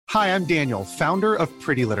Hi, I'm Daniel, founder of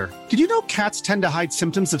Pretty Litter. Did you know cats tend to hide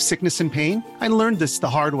symptoms of sickness and pain? I learned this the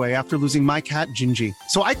hard way after losing my cat, Gingy.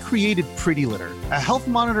 So I created Pretty Litter, a health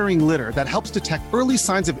monitoring litter that helps detect early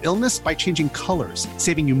signs of illness by changing colors,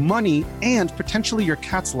 saving you money and potentially your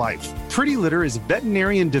cat's life. Pretty Litter is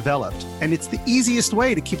veterinarian developed, and it's the easiest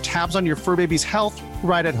way to keep tabs on your fur baby's health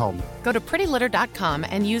right at home. Go to prettylitter.com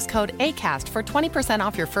and use code ACAST for 20%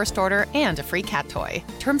 off your first order and a free cat toy.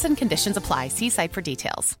 Terms and conditions apply. See site for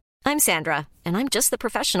details. I'm Sandra, and I'm just the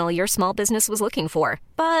professional your small business was looking for.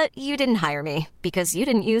 But you didn't hire me because you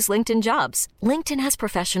didn't use LinkedIn Jobs. LinkedIn has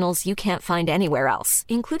professionals you can't find anywhere else,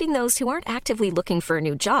 including those who aren't actively looking for a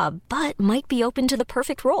new job, but might be open to the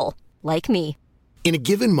perfect role, like me. In a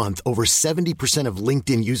given month, over 70% of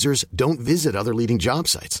LinkedIn users don't visit other leading job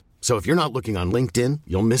sites. So if you're not looking on LinkedIn,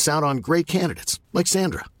 you'll miss out on great candidates like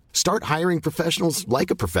Sandra. Start hiring professionals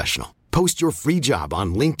like a professional. Post your free job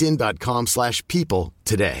on linkedin.com/people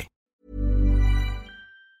today.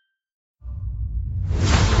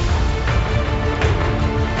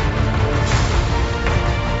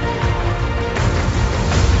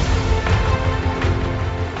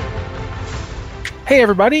 Hey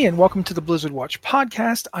everybody, and welcome to the Blizzard Watch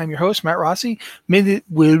podcast. I'm your host, Matt Rossi.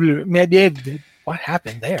 What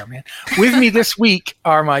happened there, man? With me this week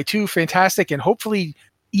are my two fantastic and hopefully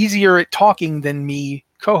easier at talking than me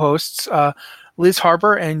co-hosts, Liz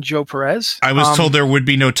Harper and Joe Perez. I was told there would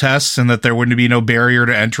be no tests and that there wouldn't be no barrier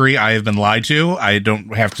to entry. I have been lied to. I don't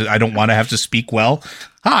want to have to speak well.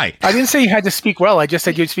 Hi. I didn't say you had to speak well. I just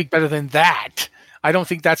said you'd speak better than that. I don't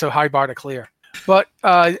think that's a high bar to clear. But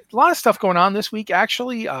a lot of stuff going on this week,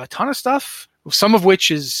 actually. A ton of stuff, some of which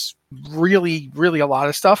is really, really a lot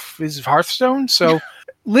of stuff, is Hearthstone. So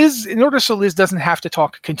Liz, in order so Liz doesn't have to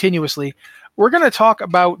talk continuously, we're going to talk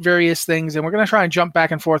about various things, and we're going to try and jump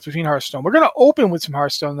back and forth between Hearthstone. We're going to open with some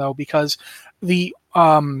Hearthstone, though, because the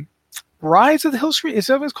Rise of the Hill Screen, is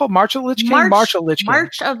that what it's called? March of the Lich King? March of the Lich King.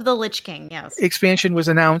 March of the Lich King, yes. Expansion was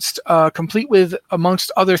announced, complete with,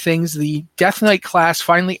 amongst other things, the Death Knight class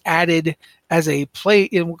finally added as a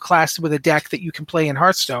play-in class with a deck that you can play in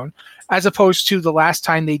Hearthstone, as opposed to the last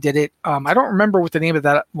time they did it. I don't remember what the name of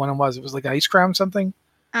that one was. It was like Ice Crown something?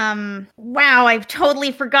 Wow, I've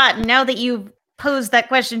totally forgotten. Now that you've posed that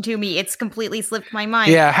question to me, it's completely slipped my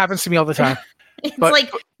mind. Yeah, it happens to me all the time. It's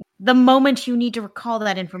like the moment you need to recall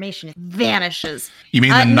that information, it vanishes. You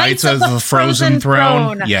mean the Knights of the Frozen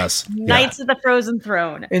Throne? Yes. Knights of the Frozen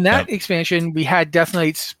Throne. In that expansion, we had Death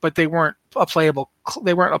Knights, but they weren't a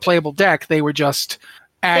playable deck. They were just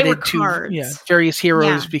added to various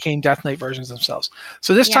heroes became Death Knight versions themselves.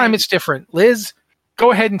 So this time it's different. Liz,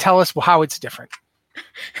 go ahead and tell us how it's different.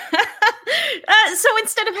 So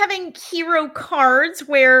instead of having hero cards,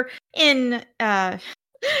 where in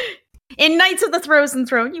Knights of the Frozen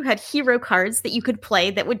Throne, you had hero cards that you could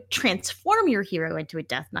play that would transform your hero into a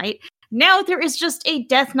Death Knight. Now there is just a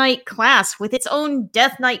Death Knight class with its own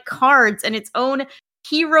Death Knight cards and its own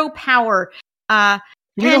hero power. You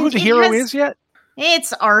know who the hero is yet?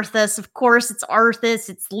 It's Arthas, of course. It's Arthas.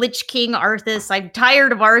 It's Lich King Arthas. I'm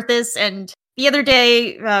tired of Arthas. And the other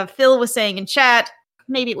day, Phil was saying in chat,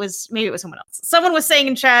 maybe it was someone else. Someone was saying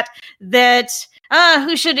in chat that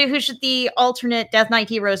who should the alternate Death Knight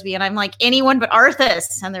heroes be? And I'm like, anyone but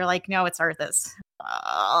Arthas. And they're like, no, it's Arthas.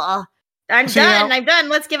 I'm done.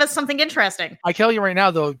 Let's give us something interesting. I tell you right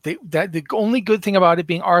now, though, that the only good thing about it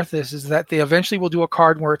being Arthas is that they eventually will do a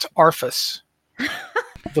card where it's Arthas.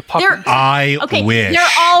 The puppy. Wish.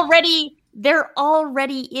 There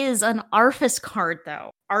already is an Arthas card,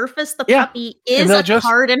 though. Arthas the puppy is a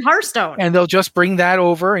card in Hearthstone. And they'll just bring that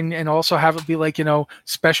over and also have it be like,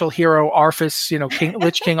 special hero Arthas,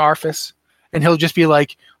 Lich King Arthas. And he'll just be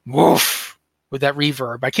like, woof, with that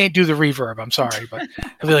reverb. I can't do the reverb, I'm sorry, but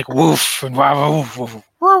he'll be like, woof, and wow, woof, woof.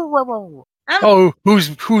 Oh,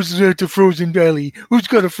 who's at the frozen belly? Who's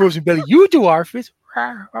got a frozen belly? You do, Arthas.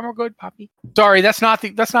 I'm a good puppy. Sorry, that's not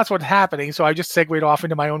what's happening. So I just segued off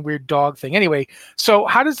into my own weird dog thing. Anyway, so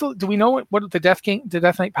do we know what the Death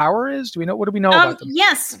Knight power is? What do we know about them?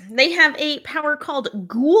 Yes, they have a power called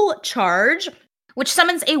Ghoul Charge, which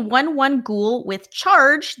summons a 1/1 ghoul with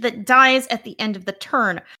charge that dies at the end of the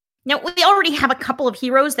turn. Now, we already have a couple of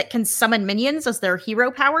heroes that can summon minions as their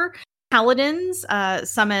hero power. Paladins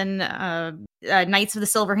summon Knights of the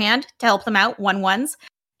Silver Hand to help them out, 1/1s.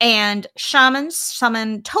 And shamans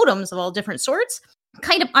summon totems of all different sorts,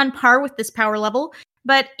 kind of on par with this power level.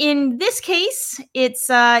 But in this case, it's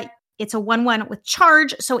a 1/1 with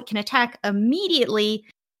charge, so it can attack immediately,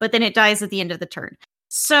 but then it dies at the end of the turn.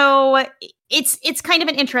 So it's kind of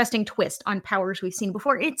an interesting twist on powers we've seen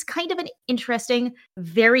before. It's kind of an interesting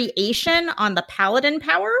variation on the paladin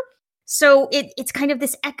power. So it's kind of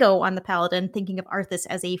this echo on the paladin, thinking of Arthas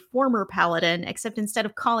as a former paladin, except instead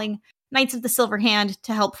of calling Knights of the Silver Hand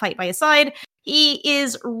to help fight by his side, he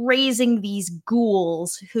is raising these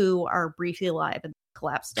ghouls who are briefly alive and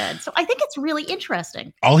collapse dead. So I think it's really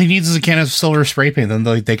interesting. All he needs is a can of silver spray paint, then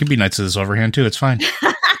they could be Knights of the Silver Hand too. It's fine.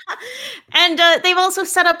 And they've also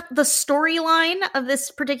set up the storyline of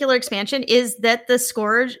this particular expansion is that the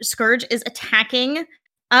Scourge is attacking.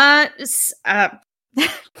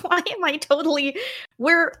 Why am I totally?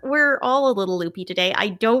 We're all a little loopy today. I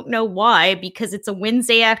don't know why, because it's a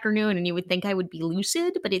Wednesday afternoon, and you would think I would be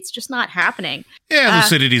lucid, but it's just not happening. Yeah,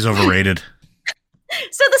 lucidity's overrated.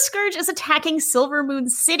 So the Scourge is attacking Silver Moon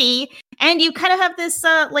City, and you kind of have this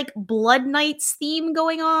like Blood Knights theme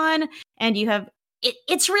going on, and you have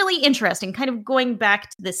it's really interesting, kind of going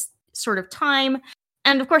back to this sort of time.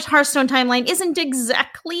 And of course, Hearthstone timeline isn't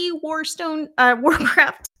exactly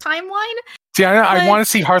Warcraft timeline. See, I want to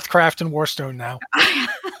see Hearthcraft and Warstone now.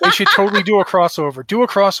 They should totally do a crossover. Do a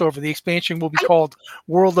crossover. The expansion will be called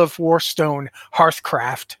World of Warstone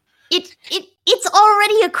Hearthcraft. It's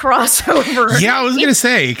already a crossover. Yeah, I was going to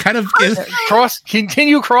say, kind of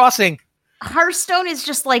continue crossing. Hearthstone is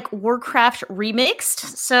just like Warcraft remixed.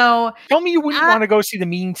 So tell me you wouldn't want to go see the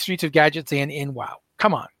Mean Streets of Gadgetzan in WoW.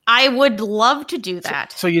 Come on. I would love to do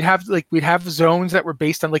that. So you'd have we'd have zones that were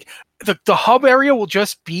based on the hub area will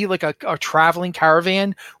just be like a traveling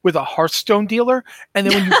caravan with a Hearthstone dealer. And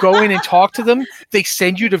then when you go in and talk to them, they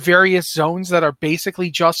send you to various zones that are basically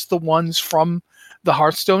just the ones from the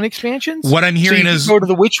Hearthstone expansions. What I'm hearing is go to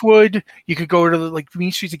the Witchwood. You could go to the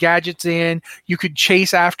Mean Streets of Gadgetzan. You could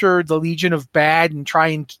chase after the Legion of Bad and try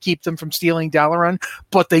and keep them from stealing Dalaran,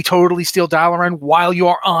 but they totally steal Dalaran while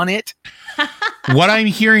you're on it. What I'm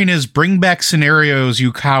hearing is bring back scenarios,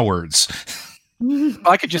 you cowards.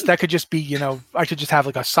 That could just be, I could just have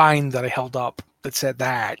like a sign that I held up that said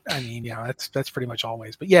that. I mean, that's pretty much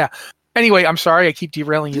always. But yeah. Anyway, I'm sorry I keep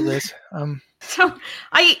derailing you, Liz. So,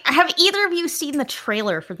 have either of you seen the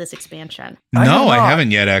trailer for this expansion? No, I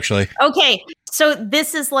haven't yet, actually. Okay, so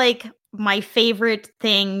this is like my favorite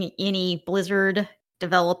thing any Blizzard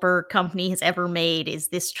developer company has ever made is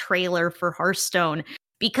this trailer for Hearthstone,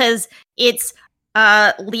 because it's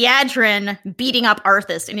Liadrin beating up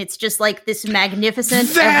Arthas, and it's just like this magnificent.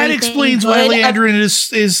 That explains why Liadrin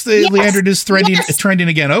Liadrin is trending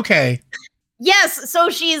again. Okay. Yes,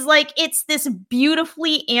 so she's like, it's this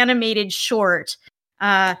beautifully animated short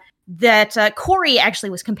that Corey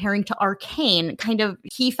actually was comparing to Arcane. Kind of,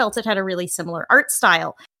 he felt it had a really similar art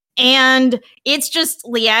style. And it's just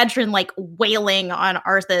Liadrin like wailing on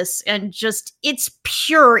Arthas, and just, it's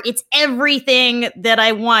pure. It's everything that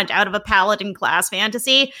I want out of a paladin class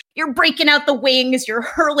fantasy. You're breaking out the wings, you're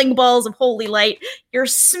hurling balls of holy light, you're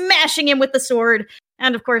smashing him with the sword.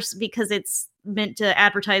 And of course, because it's meant to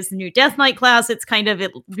advertise the new Death Knight class, it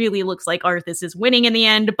really looks like Arthas is winning in the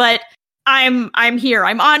end, but I'm here.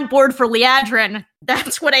 I'm on board for Liadrin.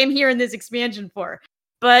 That's what I'm here in this expansion for.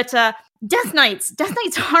 But Death Knights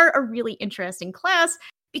are a really interesting class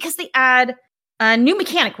because they add a new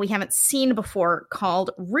mechanic we haven't seen before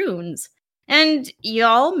called runes. And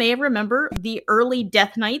y'all may remember the early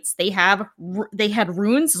Death Knights. They had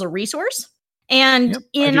runes as a resource. And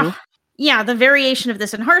the variation of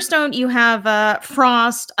this in Hearthstone, you have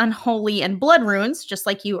Frost, Unholy, and Blood runes, just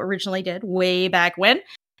like you originally did way back when.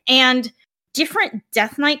 And different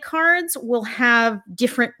Death Knight cards will have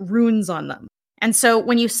different runes on them. And so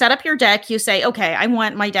when you set up your deck, you say, okay, I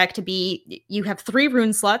want my deck to be, you have 3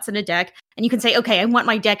 rune slots in a deck, and you can say, okay, I want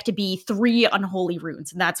my deck to be 3 Unholy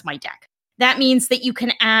runes, and that's my deck. That means that you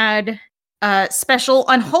can add special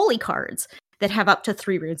Unholy cards that have up to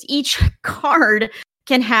 3 runes. Each card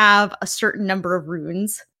can have a certain number of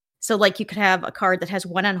runes. So like you could have a card that has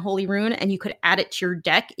 1 Unholy rune, and you could add it to your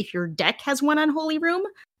deck if your deck has 1 Unholy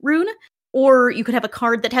rune. Or you could have a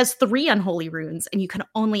card that has 3 Unholy runes, and you can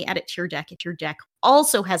only add it to your deck if your deck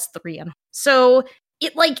also has 3 Unholy. So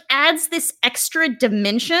it like adds this extra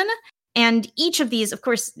dimension. And each of these, of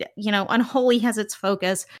course, Unholy has its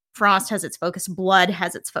focus, Frost has its focus, Blood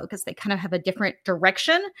has its focus. They kind of have a different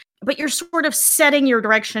direction, but you're sort of setting your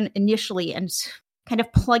direction initially and kind of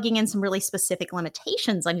plugging in some really specific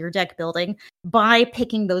limitations on your deck building by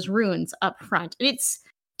picking those runes up front.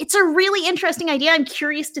 It's a really interesting idea. I'm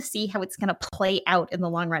curious to see how it's going to play out in the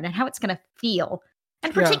long run and how it's going to feel.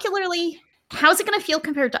 And particularly, how's it going to feel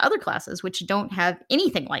compared to other classes, which don't have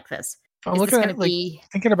anything like this? I'm looking at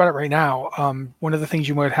thinking about it right now. One of the things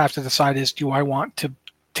you might have to decide is, do I want to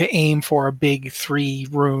aim for a big 3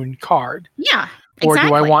 rune card? Yeah. Or exactly.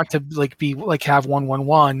 do I want to have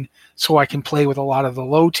 1/1/1 so I can play with a lot of the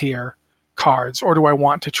low tier cards? Or do I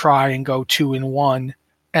want to try and go 2-in-1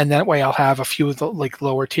 and that way I'll have a few of the like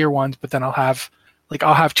lower tier ones, but then I'll have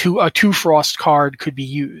a two frost card could be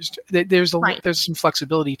used. There's some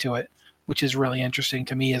flexibility to it, which is really interesting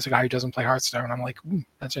to me as a guy who doesn't play Hearthstone. I'm like,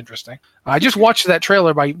 that's interesting. I just watched that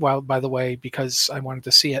trailer by the way, because I wanted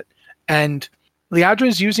to see it. And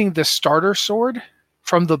Liadra's using the starter sword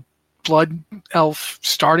from the Blood Elf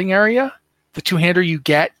starting area. The two-hander you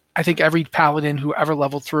get, I think every paladin who ever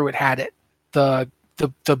leveled through it had it. The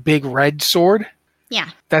big red sword. Yeah.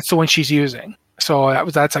 That's the one she's using. So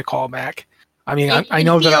that's a callback. I mean, I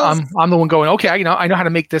know that I'm the one going, okay, I know how to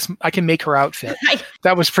make this. I can make her outfit.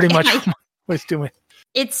 That was pretty much what I was doing.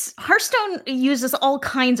 It's Hearthstone uses all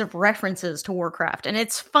kinds of references to Warcraft, and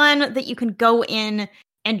it's fun that you can go in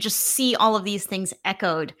and just see all of these things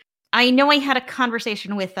echoed. I know I had a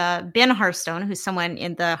conversation with Ben Hearthstone, who's someone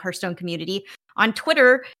in the Hearthstone community, on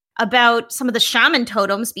Twitter about some of the shaman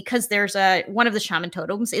totems, because there's one of the shaman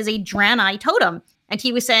totems is a Draenei totem. And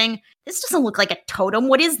he was saying, this doesn't look like a totem.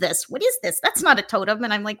 What is this? What is this? That's not a totem.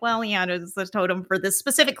 And I'm like, well, yeah, it's a totem for this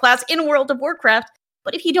specific class in World of Warcraft.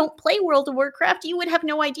 But if you don't play World of Warcraft, you would have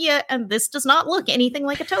no idea. And this does not look anything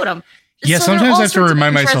like a totem. Yeah, so sometimes I have to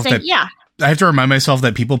remind myself that I have to remind myself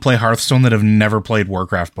that people play Hearthstone that have never played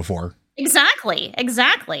Warcraft before. Exactly.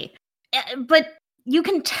 But you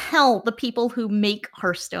can tell the people who make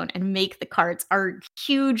Hearthstone and make the cards are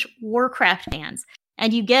huge Warcraft fans.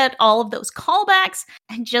 And you get all of those callbacks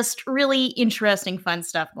and just really interesting, fun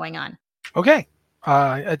stuff going on. Okay.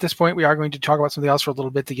 At this point, we are going to talk about something else for a little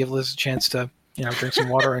bit to give Liz a chance to, drink some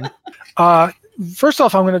water. And first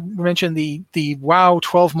off, I'm going to mention the WoW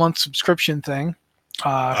 12-month subscription thing.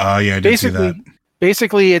 I did see that.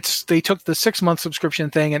 Basically, they took the 6-month subscription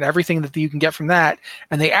thing and everything that you can get from that,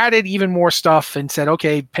 and they added even more stuff and said,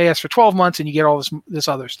 okay, pay us for 12 months and you get all this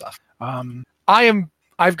other stuff.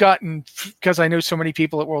 I've gotten, because I know so many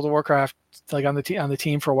people at World of Warcraft, like on the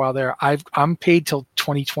team for a while there, I'm paid till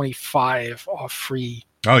 2025 off free.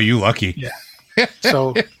 Oh, you lucky. Yeah.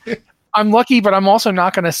 So I'm lucky, but I'm also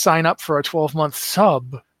not going to sign up for a 12-month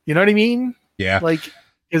sub. You know what I mean? Yeah. Like,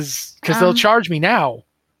 because they'll charge me now.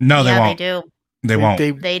 No, they won't. They do. They won't.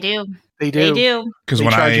 They do. Because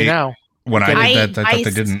when I did that, they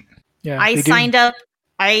didn't. Yeah. I signed up.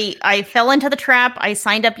 I fell into the trap. I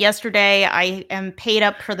signed up yesterday. I am paid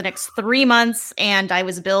up for the next 3 months, and I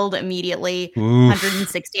was billed immediately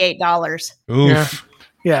 $168. Oof.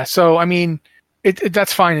 Yeah. So, I mean,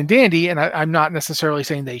 that's fine and dandy, and I'm not necessarily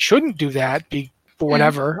saying they shouldn't do that, for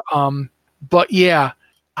whatever. But yeah,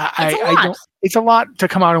 it's a lot to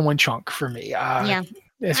come out in one chunk for me.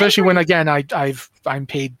 Especially when, again, I'm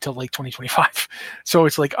paid till like 2025. So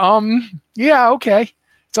it's like, yeah, okay.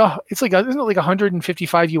 It's like, isn't it like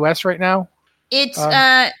 155 US right now? It's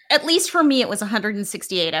at least for me, it was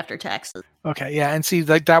 168 after taxes. Okay, yeah, and see,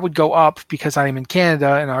 like that would go up because I am in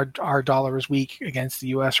Canada and our dollar is weak against the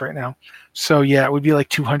US right now. So yeah, it would be like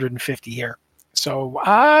 250 here. So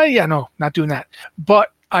no, not doing that.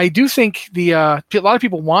 But I do think a lot of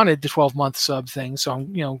people wanted the 12-month sub thing. So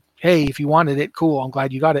hey, if you wanted it, cool. I'm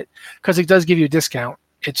glad you got it because it does give you a discount.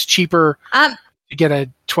 It's cheaper. To get a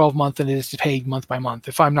 12-month than it is to pay month by month,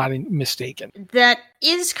 if I'm not mistaken. That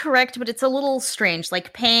is correct, but it's a little strange.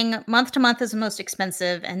 Like paying month to month is the most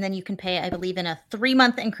expensive, and then you can pay, I believe, in a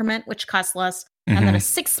 3-month increment, which costs less, and then a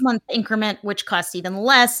 6-month increment, which costs even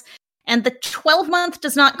less. And the 12-month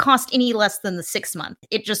does not cost any less than the 6-month.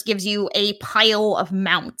 It just gives you a pile of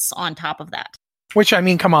mounts on top of that. Which, I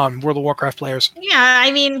mean, come on, World of Warcraft players. Yeah,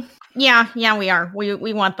 I mean, yeah, we are.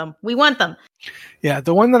 We want them. We want them. Yeah,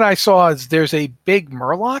 the one that I saw is there's a big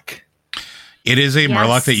Murloc. It is a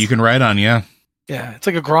Murloc that you can ride on, yeah. Yeah, it's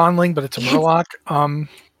like a Gronling, but it's a Murloc.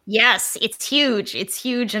 Yes, it's huge. It's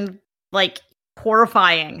huge and, like,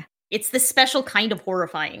 horrifying. It's this special kind of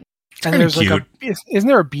horrifying. And there's like isn't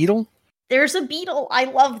there a beetle? There's a beetle. I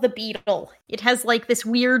love the beetle. It has, like, this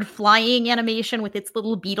weird flying animation with its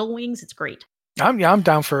little beetle wings. It's great. I'm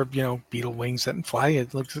down for beetle wings that fly.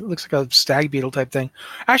 It looks like a stag beetle type thing.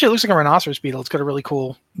 Actually, it looks like a rhinoceros beetle. It's got a really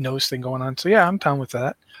cool nose thing going on. So yeah, I'm down with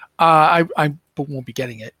that. I won't be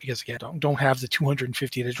getting it because again, don't have the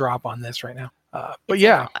 250 to drop on this right now. But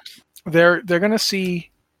yeah, they're gonna see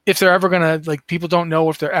if they're ever gonna people don't know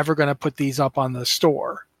if they're ever gonna put these up on the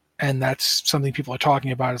store, and that's something people are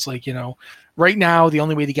talking about. It's like right now the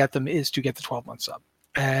only way to get them is to get the 12-month sub,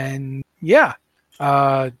 and yeah.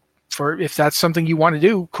 For if that's something you want to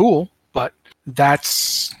do, cool. But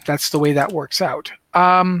that's the way that works out.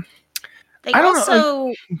 Go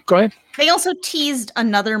ahead. They also teased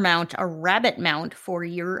another mount, a rabbit mount for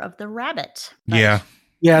Year of the Rabbit. Yeah,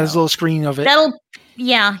 there's a little screen of it.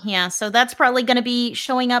 Yeah. So that's probably going to be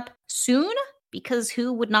showing up soon. because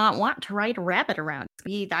who would not want to ride a rabbit around?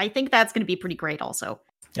 I think that's going to be pretty great also.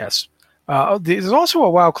 Yes. There's also a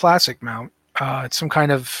WoW Classic mount. It's some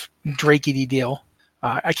kind of Drakey deal.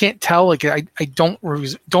 I can't tell. Like I don't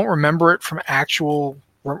remember it from actual,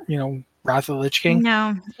 Wrath of the Lich King.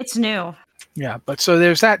 No, it's new. Yeah, but so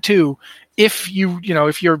there's that too. If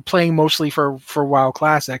if you're playing mostly for WoW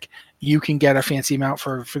Classic, you can get a fancy mount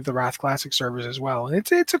for the Wrath Classic servers as well. And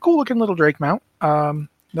it's a cool looking little Drake mount.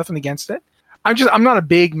 Nothing against it. I'm not a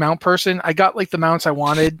big mount person. I got like the mounts I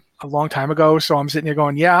wanted a long time ago, so I'm sitting here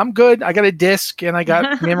going, yeah, I'm good. I got a disc and I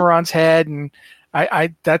got Mimiron's head, and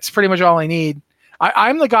I that's pretty much all I need.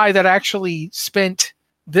 I'm the guy that actually spent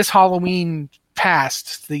this Halloween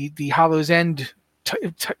past the Hollow's End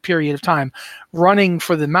period of time running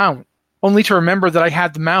for the mount, only to remember that I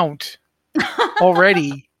had the mount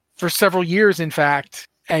already for several years, in fact,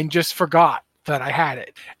 and just forgot that I had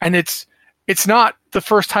it. And it's not the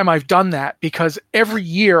first time I've done that, because every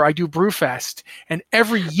year I do Brewfest, and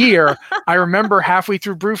every year I remember halfway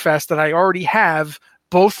through Brewfest that I already have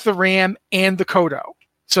both the RAM and the Kodo.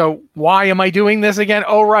 So why am I doing this again?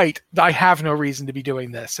 Oh, right. I have no reason to be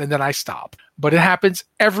doing this. And then I stop. But it happens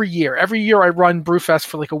every year. Every year I run Brewfest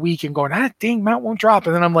for like a week and going, dang, mount won't drop.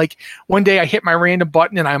 And then I'm like, one day I hit my random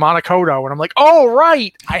button and I'm on a Kodo. And I'm like, oh,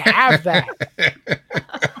 right. I have that.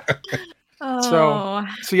 So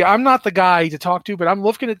yeah, I'm not the guy to talk to, but I'm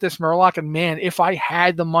looking at this Murloc, and man, if I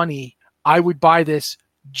had the money, I would buy this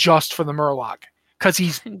just for the Murloc, because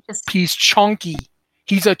he's chunky.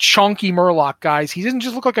 He's a chunky Murloc, guys. He doesn't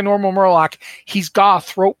just look like a normal Murloc. He's got a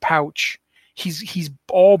throat pouch. He's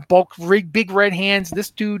all bulk, big red hands. This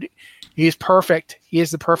dude, he is perfect. He is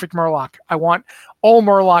the perfect Murloc. I want all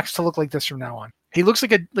Murlocs to look like this from now on. He looks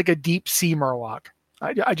like a deep sea Murloc.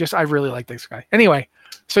 I really like this guy. Anyway,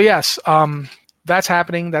 so yes, that's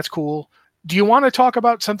happening. That's cool. Do you want to talk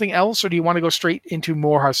about something else, or do you want to go straight into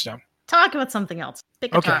more Hearthstone? Talk about something else.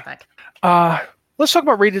 Pick a topic. Let's talk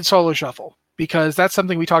about rated solo shuffle, because that's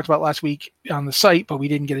something we talked about last week on the site, but we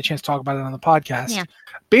didn't get a chance to talk about it on the podcast. Yeah.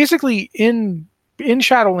 Basically, in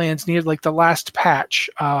Shadowlands, near like the last patch,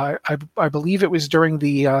 I believe it was during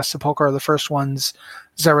the Sepulchre, the first one's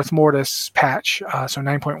Zereth Mortis patch, so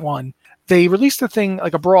 9.1, they released a thing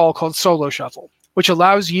like a brawl called Solo Shuffle, which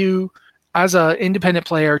allows you as an independent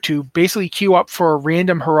player to basically queue up for a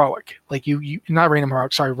random heroic, like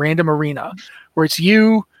random arena, where it's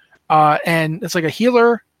you and it's like a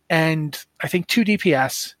healer and I think 2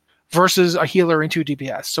 DPS versus a healer and 2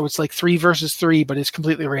 DPS. So it's like 3 versus 3, but it's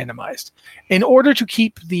completely randomized. In order to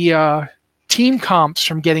keep the team comps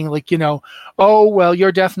from getting like, oh, well,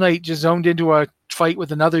 your Death Knight just zoned into a fight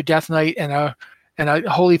with another Death Knight and a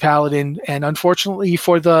Holy Paladin, and unfortunately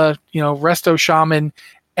for the Resto Shaman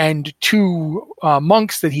and 2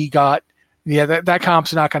 monks that he got, that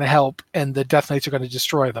comp's not going to help, and the Death Knights are going to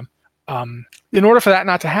destroy them. In order for that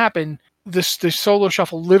not to happen, the solo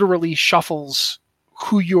shuffle literally shuffles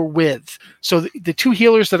who you're with. So the 2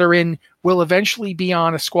 healers that are in will eventually be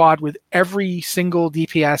on a squad with every single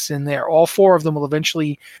DPS in there. All 4 of them will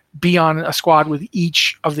eventually be on a squad with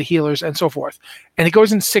each of the healers, and so forth. And it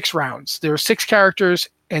goes in 6 rounds. There are 6 characters,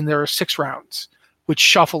 and there are 6 rounds, which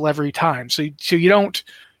shuffle every time. So you don't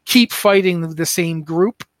keep fighting the same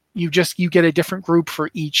group. You get a different group for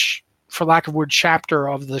each, for lack of word, chapter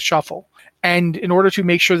of the shuffle. And in order to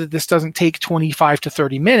make sure that this doesn't take 25 to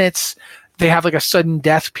 30 minutes, they have like a sudden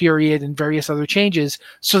death period and various other changes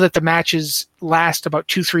so that the matches last about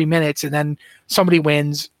 2-3 minutes, and then somebody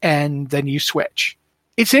wins and then you switch.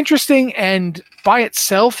 It's interesting, and by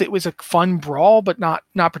itself it was a fun brawl, but not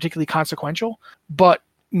particularly consequential. But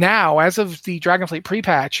now, as of the Dragonflight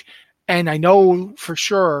pre-patch, and I know for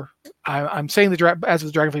sure, I'm saying as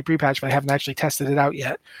of the Dragonflight pre-patch, but I haven't actually tested it out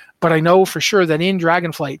yet. But I know for sure that in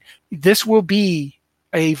Dragonflight, this will be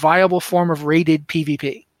a viable form of rated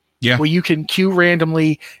PvP. Yeah. Where you can queue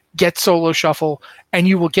randomly, get solo shuffle, and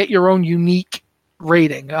you will get your own unique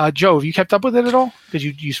rating. Joe, have you kept up with it at all? Because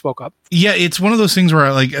you spoke up. Yeah, it's one of those things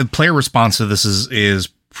where like a player response to this is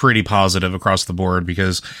pretty positive across the board,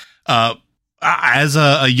 because as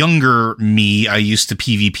a younger me, I used to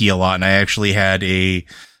PvP a lot, and I actually had a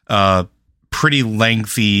pretty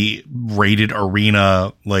lengthy rated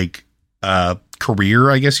arena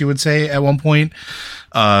career, I guess you would say, at one point,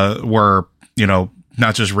 where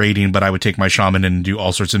not just raiding, but I would take my shaman and do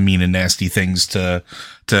all sorts of mean and nasty things to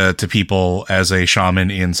people as a shaman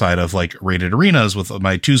inside of like raided arenas with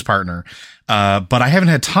my twos partner. But I haven't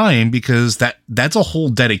had time, because that's a whole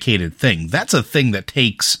dedicated thing. That's a thing that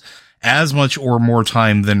takes as much or more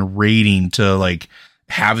time than raiding to like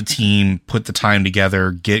have a team, put the time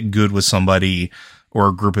together, get good with somebody or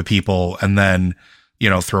a group of people, and then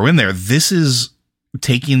throw in there. This is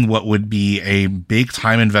taking what would be a big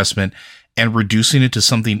time investment and reducing it to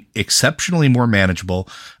something exceptionally more manageable,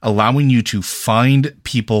 allowing you to find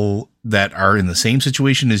people that are in the same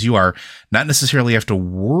situation as you are, not necessarily have to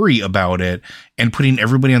worry about it, and putting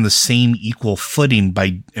everybody on the same equal footing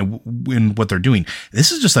in what they're doing.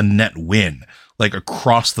 This is just a net win, like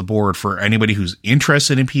across the board for anybody who's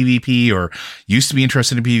interested in PvP or used to be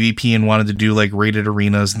interested in PvP and wanted to do like rated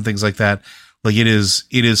arenas and things like that. Like it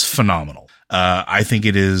is phenomenal. I think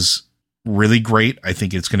it is really great. I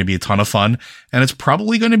think it's going to be a ton of fun, and it's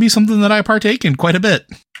probably going to be something that I partake in quite a bit.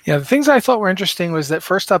 Yeah, the things I thought were interesting was that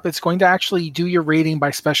first up, it's going to actually do your rating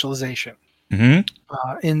by specialization.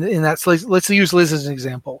 Mm-hmm. In that, let's use Liz as an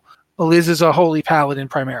example. Liz is a holy paladin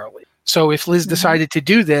primarily. So if Liz decided to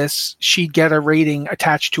do this, she'd get a rating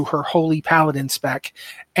attached to her holy paladin spec,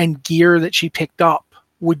 and gear that she picked up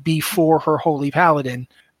would be for her holy paladin,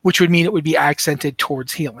 which would mean it would be accented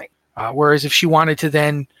towards healing. Whereas if she wanted to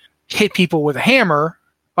then hit people with a hammer,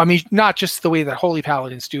 I mean, not just the way that holy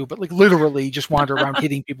paladins do, but like literally just wander around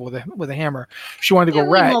hitting people with a hammer. If she wanted to go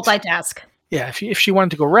ret, multitask. Yeah, if she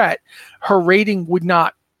wanted to go ret, her rating would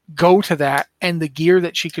not go to that, and the gear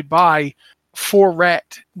that she could buy for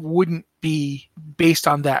ret wouldn't be based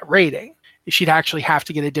on that rating. She'd actually have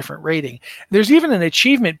to get a different rating. There's even an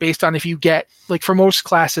achievement based on if you get, like for most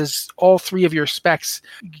classes, all 3 of your specs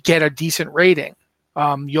get a decent rating.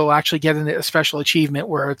 You'll actually get a special achievement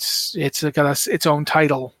where it's got its own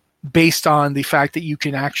title based on the fact that you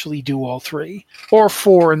can actually do all 3 or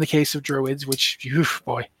 4 in the case of druids, which,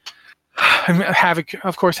 boy, Havoc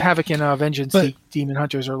and Vengeance Demon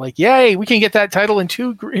Hunters are like, yay, we can get that title in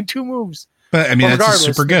two moves. But I mean, that's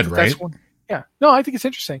super good, right? Yeah, no, I think it's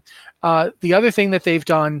interesting. The other thing that they've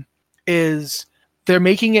done is they're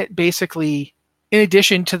making it basically, in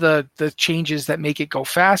addition to the changes that make it go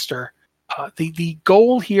faster. The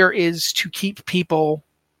goal here is to keep people,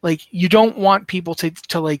 like, you don't want people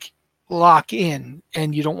to like lock in,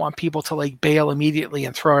 and you don't want people to like bail immediately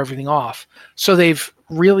and throw everything off. So they've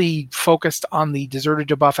really focused on the deserter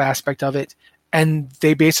debuff aspect of it. And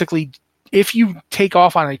they basically, if you take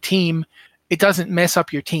off on a team, it doesn't mess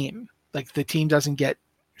up your team. Like the team doesn't get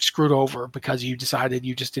screwed over because you decided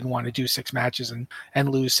you just didn't want to do 6 matches and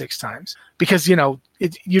lose 6 times, because you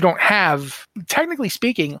don't have, technically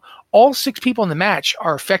speaking, all 6 people in the match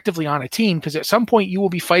are effectively on a team, because at some point you will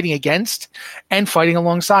be fighting against and fighting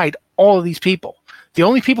alongside all of these people. The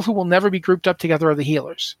only people who will never be grouped up together are the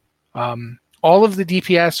healers. All of the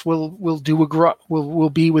DPS will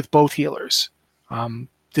be with both healers.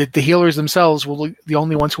 The healers themselves will be the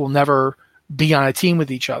only ones who will never be on a team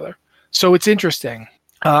with each other. So it's interesting.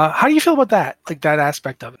 How do you feel about that? Like that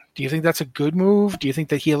aspect of it? Do you think that's a good move? Do you think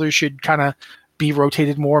that healers should kind of be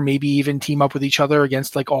rotated more, maybe even team up with each other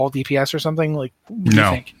against like all DPS or something? Like, what do you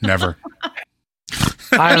think? Never.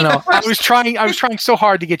 I don't know. I was trying so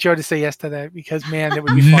hard to get you to say yes to that, because man, it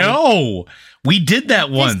would be funny. No, we did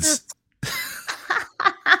that once.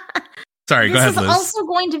 Sorry, go ahead, Liz. It's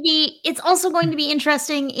also going to be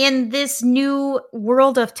interesting in this new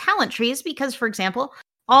world of talent trees, because, for example,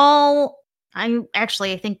 I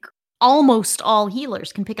think almost all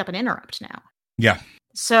healers can pick up an interrupt now. Yeah.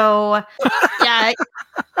 So, yeah.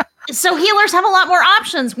 So healers have a lot more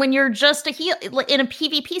options when you're just a heal in a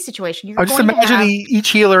PvP situation. I just imagine each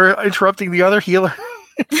healer interrupting the other healer.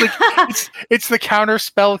 It's like it's the counter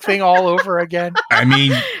spell thing all over again. I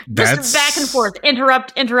mean, that's just back and forth,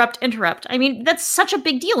 interrupt. I mean, that's such a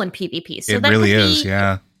big deal in PvP. So it really is,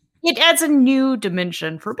 yeah. It adds a new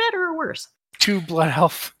dimension, for better or worse. 2 blood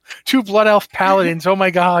elf paladins. Oh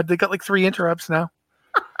my god, they got like 3 interrupts now.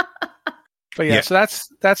 But yeah, so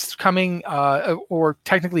that's coming, or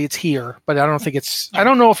technically it's here, but I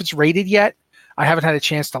don't know if it's rated yet. I haven't had a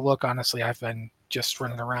chance to look, honestly. I've been just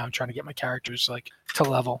running around trying to get my characters like to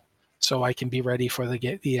level so I can be ready for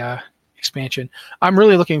the expansion. I'm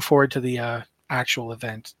really looking forward to the actual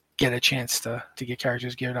event, get a chance to get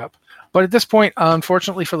characters geared up. But at this point,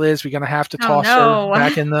 unfortunately for Liz, we're going to have to toss her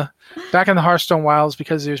back in the Hearthstone wilds,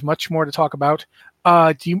 because there's much more to talk about.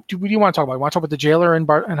 What do you want to talk about? You want to talk about the Jailer and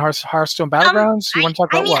Hearthstone Battlegrounds? You want to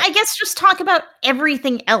talk about what? I guess just talk about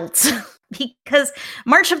everything else. Because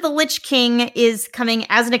March of the Lich King is coming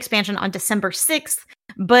as an expansion on December 6th,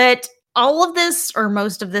 but all of this, or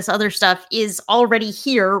most of this other stuff, is already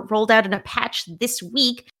here, rolled out in a patch this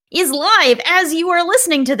week, is live as you are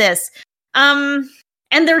listening to this. And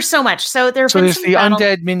there's so much. So there's the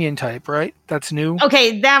undead minion type, right? That's new.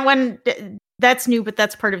 Okay, that one, that's new, but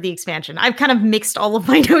that's part of the expansion. I've kind of mixed all of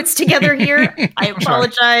my notes together here. I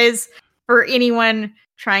apologize for anyone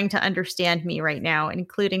trying to understand me right now,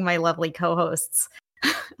 including my lovely co-hosts.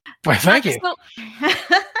 Why, thank you.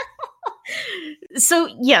 So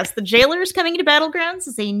yes, the Jailer is coming to Battlegrounds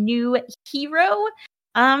as a new hero.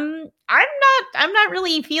 I'm not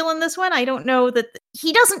really feeling this one. I don't know that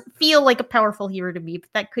he doesn't feel like a powerful hero to me, but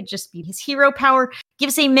that could just be his hero power.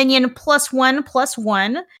 Gives a minion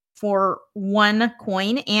 +1/+1 for 1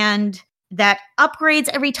 coin, and that upgrades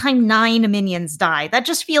every time 9 minions die. That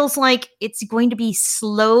just feels like it's going to be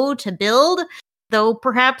slow to build, though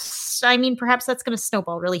perhaps that's going to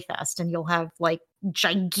snowball really fast and you'll have like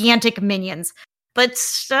gigantic minions. But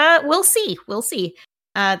we'll see.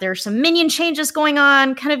 There's some minion changes going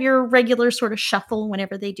on, kind of your regular sort of shuffle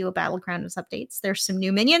whenever they do a Battlegrounds updates. There's some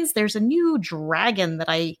new minions. There's a new dragon that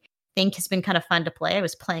I think has been kind of fun to play. I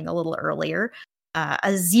was playing a little earlier.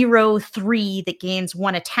 A 0/3 that gains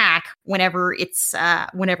 1 attack whenever it's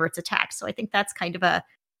attacked. So I think that's kind of a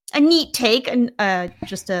neat take, and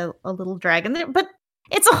just a little dragon there. But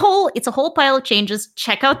it's a whole pile of changes.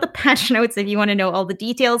 Check out the patch notes if you want to know all the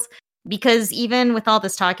details, because even with all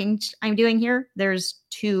this talking I'm doing here, there's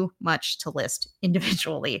too much to list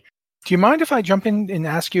individually. Do you mind if I jump in and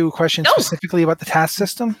ask you a question specifically about the task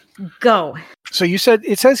system? Go. So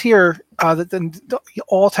it says here that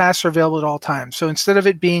all tasks are available at all times. So instead of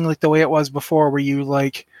it being like the way it was before, where you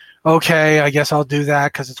like, okay, I guess I'll do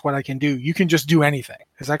that because it's what I can do, you can just do anything.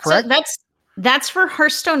 Is that correct? So that's for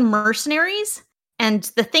Hearthstone mercenaries.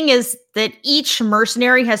 And the thing is that each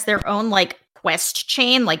mercenary has their own like quest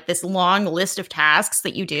chain, like this long list of tasks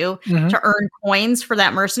that you do to earn coins for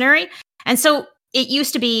that mercenary. And so it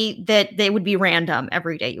used to be that they would be random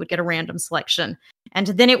every day. You would get a random selection. And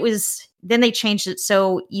then they changed it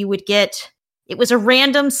so it was a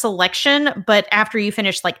random selection, but after you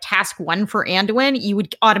finished like task 1 for Anduin, you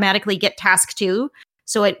would automatically get task 2.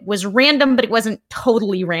 So it was random, but it wasn't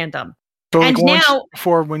totally random. So and now,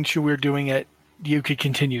 before when you were doing it, you could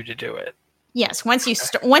continue to do it. Yes, once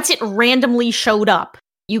it randomly showed up,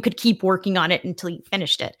 you could keep working on it until you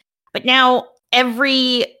finished it. But now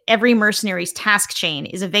every mercenary's task chain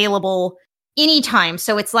is available anytime.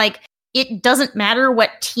 So it's like, it doesn't matter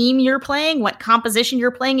what team you're playing, what composition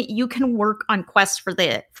you're playing, you can work on quests for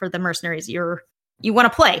the mercenaries you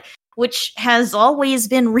want to play, which has always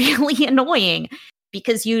been really annoying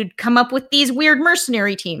because you'd come up with these weird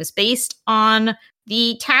mercenary teams based on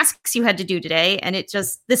the tasks you had to do today. And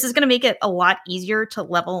this is going to make it a lot easier to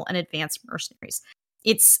level and advance mercenaries.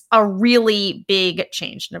 It's a really big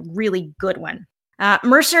change and a really good one.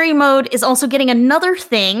 Mercenary mode is also getting another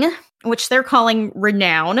thing, which they're calling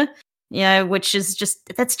Renown. Yeah,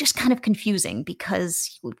 that's just kind of confusing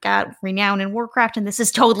because we've got Renown in Warcraft, and this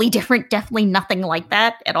is totally different. Definitely nothing like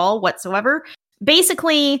that at all whatsoever.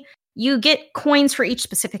 Basically, you get coins for each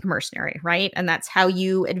specific mercenary, right? And that's how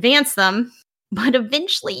you advance them. But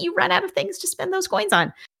eventually you run out of things to spend those coins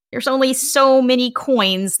on. There's only so many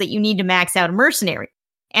coins that you need to max out a mercenary.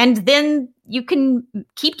 And then you can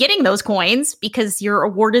keep getting those coins because you're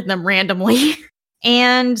awarded them randomly.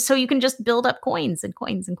 And so you can just build up coins and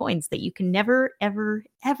coins and coins that you can never, ever,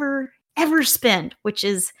 ever, ever spend,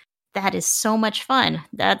 that is so much fun.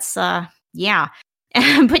 That's, yeah.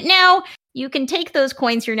 But now you can take those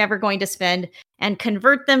coins you're never going to spend and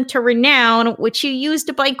convert them to Renown, which you use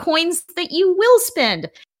to buy coins that you will spend,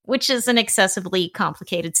 which is an excessively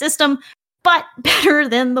complicated system, but better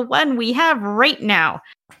than the one we have right now.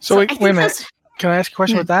 So wait a minute. Can I ask a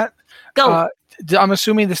question with that? Go. I'm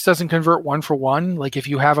assuming this doesn't convert 1 for 1. Like if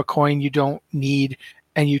you have a coin you don't need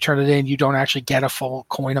and you turn it in, you don't actually get a full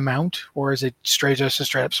coin amount, or is it just a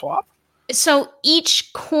straight up swap? So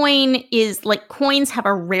each coin is like, coins have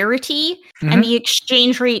a rarity and the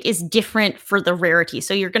exchange rate is different for the rarity.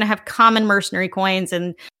 So you're going to have common mercenary coins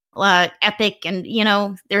and epic, and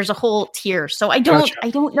there's a whole tier. So I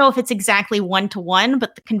don't know if it's exactly 1-to-1,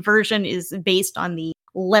 but the conversion is based on the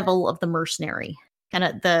level of the mercenary, kind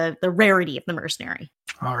of the rarity of the mercenary.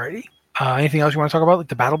 Alrighty. Anything else you want to talk about, like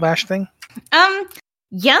the Battle Bash thing?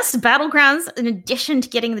 Yes, Battlegrounds, in addition to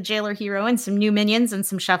getting the Jailer hero and some new minions and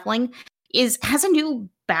some shuffling, has a new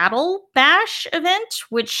Battle Bash event,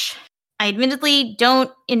 which I admittedly don't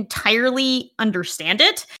entirely understand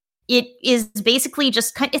it. It is basically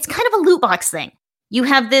it's kind of a loot box thing. You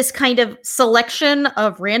have this kind of selection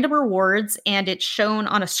of random rewards, and it's shown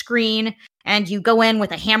on a screen, and you go in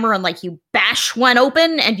with a hammer and you bash one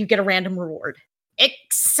open and you get a random reward.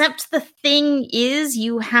 Except the thing is,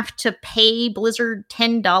 you have to pay Blizzard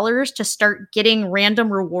 $10 to start getting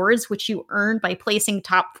random rewards, which you earn by placing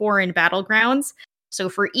top 4 in Battlegrounds. So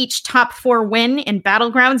for each top 4 win in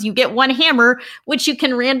Battlegrounds, you get 1 hammer, which you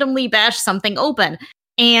can randomly bash something open.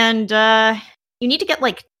 And you need to get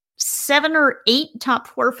 7 or 8 top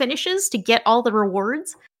 4 finishes to get all the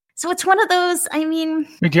rewards. So it's one of those, I mean...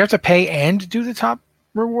 Wait, do you have to pay and do the top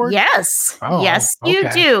reward? Yes. Oh, yes, you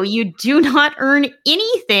okay. do. You do not earn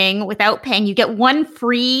anything without paying. You get one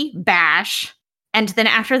free bash, and then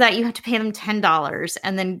after that, you have to pay them $10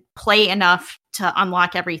 and then play enough to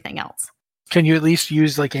unlock everything else. Can you at least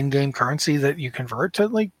use like in-game currency that you convert to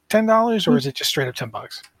like $10, or is it just straight up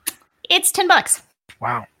 $10? It's $10.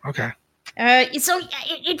 Wow. Okay. So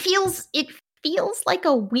it feels like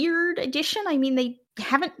a weird addition. I mean, they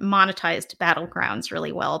haven't monetized Battlegrounds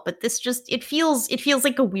really well, but this just it feels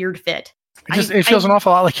like a weird fit. It feels an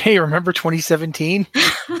awful lot like, hey, remember 2017?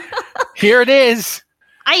 Here it is.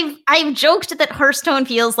 I've joked that Hearthstone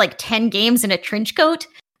feels like 10 games in a trench coat.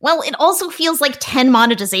 Well, it also feels like 10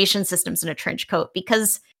 monetization systems in a trench coat,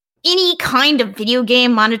 because any kind of video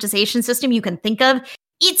game monetization system you can think of,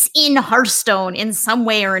 it's in Hearthstone in some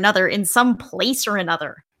way or another, in some place or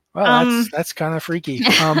another. Well, that's kind of freaky.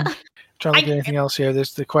 Trying to look at anything else here.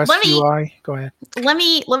 There's the Quest UI. Go ahead. Let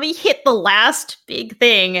me hit the last big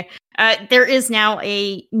thing. There is now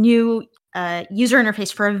a new user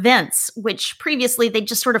interface for events, which previously they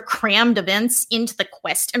just sort of crammed events into the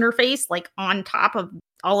Quest interface, like on top of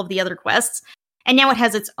all of the other quests. And now it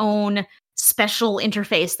has its own special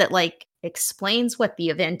interface that like explains what the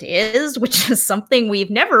event is, which is something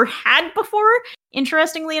we've never had before,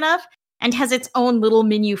 interestingly enough, and has its own little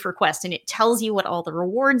menu for quests, and it tells you what all the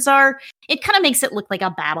rewards are. It kind of makes it look like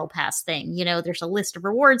a battle pass thing. You know, there's a list of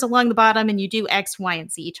rewards along the bottom, and you do X, Y,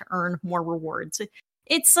 and Z to earn more rewards.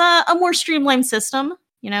 It's a more streamlined system.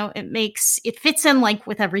 You know, it fits in like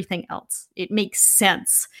with everything else. It makes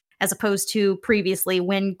sense, as opposed to previously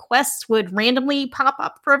when quests would randomly pop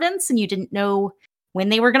up for events and you didn't know when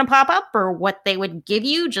they were going to pop up or what they would give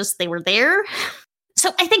you, just they were there. So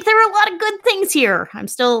I think there are a lot of good things here. I'm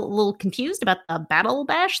still a little confused about the Battle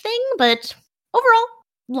Bash thing, but overall,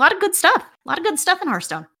 a lot of good stuff. A lot of good stuff in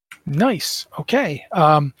Hearthstone. Nice. Okay.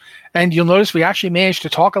 And you'll notice we actually managed to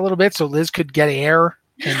talk a little bit so Liz could get air.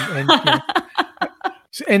 And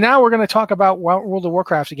and now we're going to talk about World of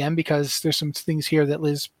Warcraft again, because there's some things here that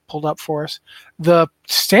Liz pulled up for us. The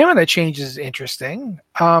stamina change is interesting.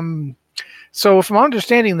 So if I'm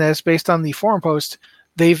understanding this, based on the forum post,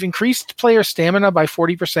 they've increased player stamina by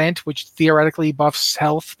 40%, which theoretically buffs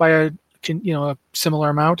health by a similar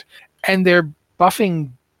amount. And they're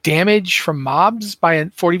buffing damage from mobs by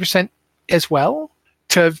 40% as well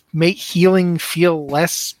to make healing feel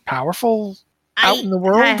less powerful out in the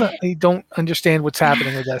world. I don't understand what's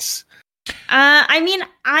happening with this. I mean,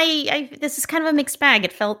 this is kind of a mixed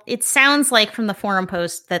bag. It sounds like from the forum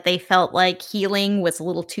post that they felt like healing was a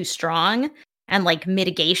little too strong and like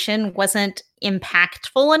mitigation wasn't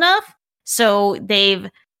impactful enough. So they've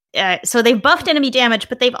buffed enemy damage,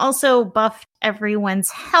 but they've also buffed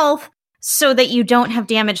everyone's health so that you don't have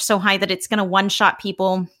damage so high that it's going to one-shot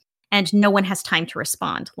people and no one has time to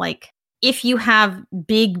respond. Like, if you have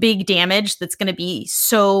big damage that's going to be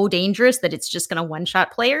so dangerous that it's just going to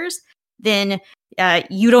one-shot players, then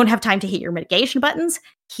you don't have time to hit your mitigation buttons.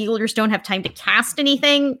 Healers don't have time to cast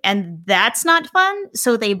anything, and that's not fun.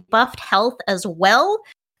 So they buffed health as well.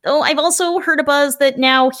 Though I've also heard a buzz that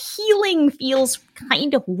now healing feels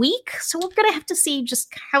kind of weak. So we're going to have to see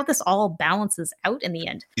just how this all balances out in the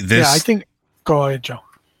end. I think... Go ahead, Joe.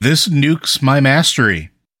 This nukes my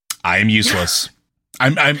mastery. I am useless.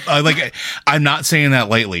 I'm not saying that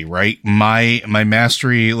lightly, right? My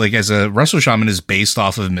mastery, like as a Resto Shaman, is based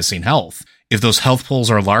off of missing health. If those health pools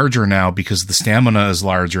are larger now because the stamina is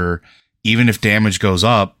larger, even if damage goes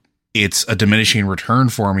up, it's a diminishing return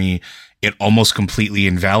for me. It almost completely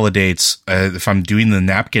invalidates, if I'm doing the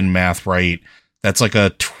napkin math right, that's like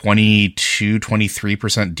a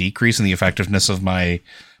 23% decrease in the effectiveness of my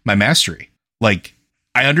mastery. Like,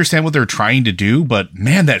 I understand what they're trying to do, but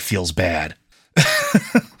man, that feels bad.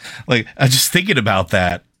 Like, I'm just thinking about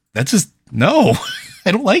that. That's just, no,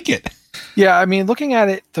 I don't like it. Yeah, I mean, looking at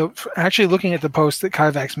it, looking at the post that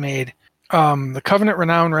Kyvax made, the Covenant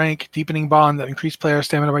Renown rank deepening bond that increased player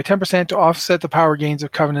stamina by 10% to offset the power gains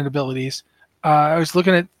of Covenant abilities. I was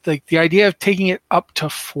looking at like the idea of taking it up to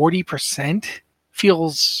 40%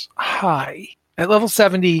 feels high. At level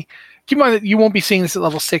 70, keep in mind that you won't be seeing this at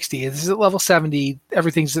level 60. This is at level 70.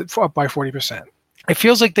 Everything's up by 40%. It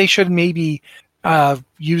feels like they should maybe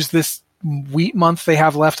use this month they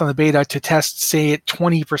have left on the beta to test, say, at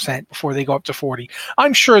 20% before they go up to 40.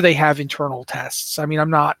 I'm sure they have internal tests. I mean,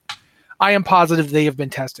 I am positive they have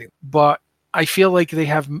been testing, but I feel like they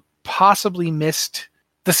have possibly missed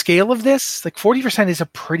the scale of this. Like 40% is a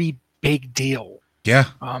pretty big deal. Yeah.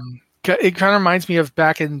 It kind of reminds me of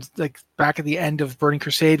back at the end of Burning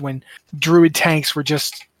Crusade when Druid tanks were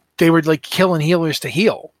like killing healers to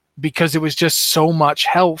heal. because it was just so much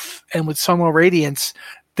health. And with Sunwell Radiance,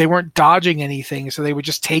 they weren't dodging anything, so they were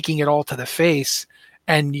just taking it all to the face.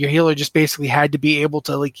 And your healer just basically had to be able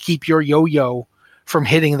to like keep your yo-yo from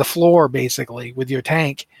hitting the floor, basically, with your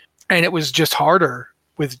tank. And it was just harder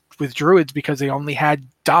with druids because they only had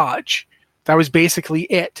dodge. That was basically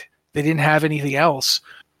it. They didn't have anything else.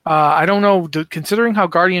 I don't know, considering how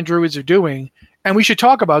Guardian Druids are doing, and we should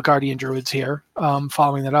talk about Guardian Druids here,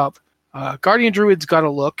 following that up. Guardian Druids got a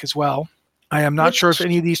look as well. I am not sure if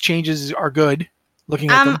any of these changes are good, looking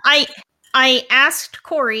at them. I asked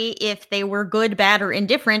Corey if they were good, bad, or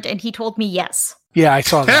indifferent, and he told me yes. Yeah, I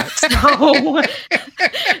saw that.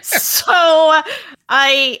 So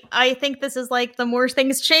I think this is like the more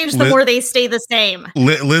things change, the more they stay the same.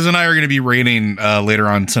 Liz and I are going to be rating later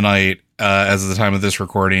on tonight as of the time of this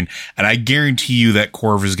recording, and I guarantee you that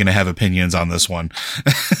Corv is going to have opinions on this one.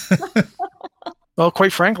 Well,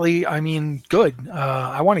 quite frankly, I mean, good.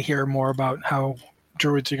 I want to hear more about how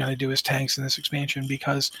druids are going to do as tanks in this expansion,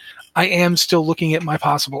 because I am still looking at my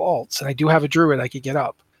possible alts, and I do have a druid I could get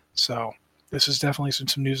up. So this is definitely some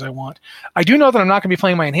news I want. I do know that I'm not going to be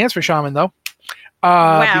playing my Enhancement Shaman, though.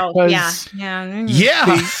 Wow. Yeah.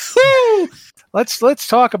 Let's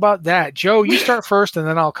talk about that. Joe, you start first, and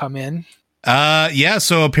then I'll come in.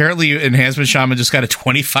 So apparently Enhancement Shaman just got a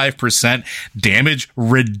 25% damage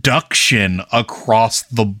reduction across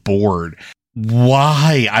the board.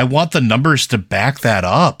 Why? I want the numbers to back that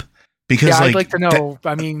up. Because I'd like to know.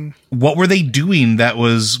 I mean, what were they doing that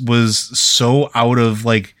was so out of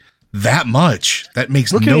like that much? That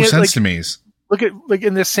makes no sense to me. Look at like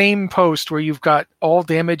in the same post where you've got all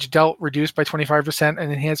damage dealt reduced by 25%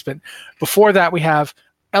 and enhancement. Before that, we have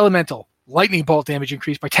Elemental. Lightning bolt damage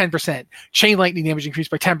increased by 10%. Chain lightning damage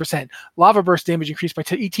increased by 10%. Lava burst damage increased by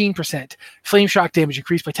 18%. Flame shock damage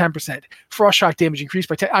increased by 10%. Frost shock damage increased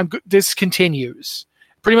by 10%. This continues.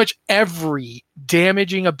 Pretty much every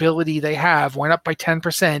damaging ability they have went up by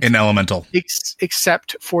 10% in Elemental,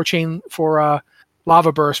 except for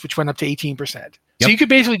Lava burst, which went up to 18%. Yep. So you could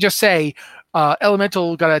basically just say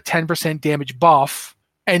Elemental got a 10% damage buff,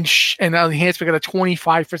 and Enhancement got a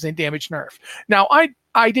 25% damage nerf. Now,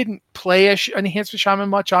 I didn't play an Enhancement Shaman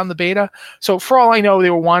much on the beta, so for all I know, they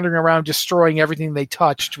were wandering around destroying everything they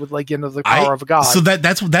touched with the power of a god. So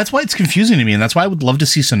that's why it's confusing to me, and that's why I would love to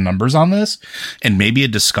see some numbers on this and maybe a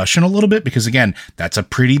discussion a little bit, because again, that's a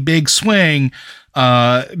pretty big swing.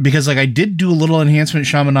 Because like I did do a little Enhancement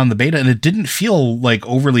Shaman on the beta, and it didn't feel like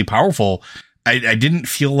overly powerful. I didn't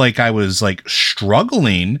feel like I was like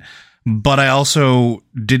struggling. But I also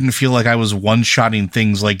didn't feel like I was one-shotting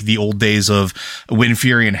things like the old days of Wind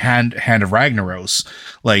Fury and Hand of Ragnaros.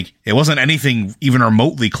 Like, it wasn't anything even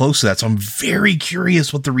remotely close to that. So I'm very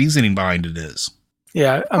curious what the reasoning behind it is.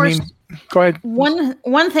 Yeah, I mean, go ahead.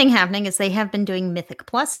 One thing happening is they have been doing Mythic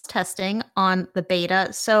Plus testing on the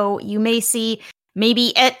beta. So you may see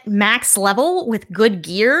maybe at max level with good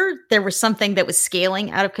gear, there was something that was scaling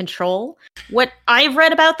out of control. What I've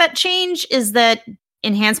read about that change is that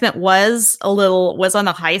enhancement was on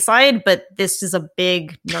the high side, but this is a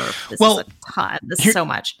big nerf. This is a ton. This is so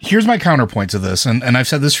much. Here's my counterpoint to this, and I've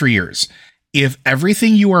said this for years. If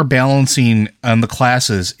everything you are balancing on the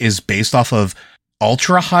classes is based off of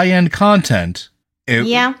ultra high-end content,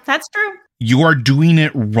 yeah, that's true. You are doing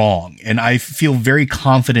it wrong, and I feel very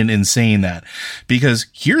confident in saying that, because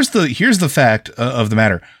here's the fact of the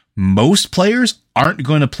matter. Most players aren't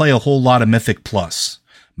going to play a whole lot of Mythic Plus.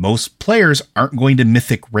 Most players aren't going to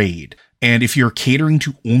Mythic Raid. And if you're catering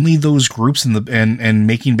to only those groups and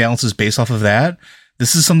making balances based off of that,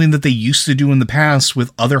 this is something that they used to do in the past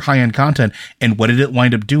with other high-end content. And what did it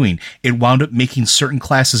wind up doing? It wound up making certain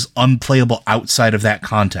classes unplayable outside of that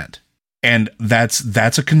content. And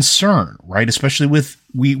that's a concern, right? Especially with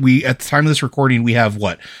we at the time of this recording, we have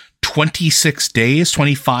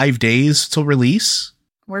 25 days till release.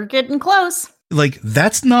 We're getting close. Like,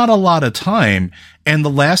 that's not a lot of time. And the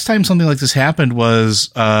last time something like this happened was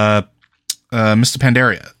Mist of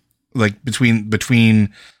Pandaria, like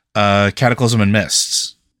between Cataclysm and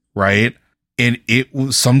Mists, right? And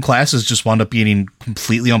some classes just wound up being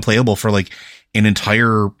completely unplayable for like an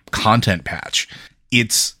entire content patch.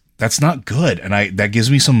 That's not good, and that gives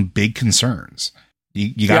me some big concerns.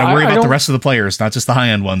 You got to worry about the rest of the players, not just the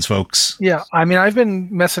high-end ones, folks. Yeah, I mean, I've been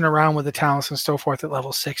messing around with the talents and so forth at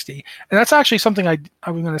level 60. And that's actually something I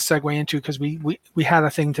was going to segue into, because we had a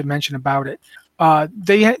thing to mention about it.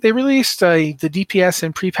 They released the DPS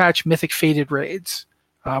and pre-patch Mythic Fated raids,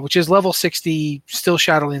 which is level 60, still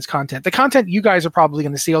Shadowlands content. The content you guys are probably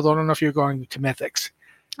going to see, although I don't know if you're going to Mythics.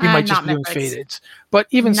 You might just be doing Fadeds. But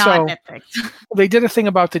even so, they did a thing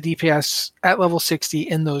about the DPS at level 60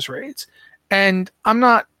 in those raids. And I'm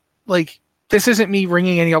not like, this isn't me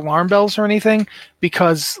ringing any alarm bells or anything,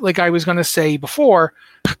 because like I was going to say before,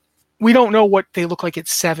 we don't know what they look like at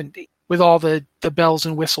 70 with all the bells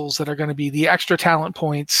and whistles that are going to be the extra talent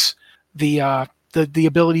points, the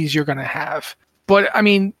abilities you're going to have. But I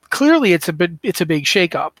mean, clearly it's a big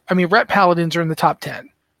shakeup. I mean, Ret Paladins are in the top 10.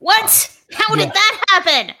 What? How did that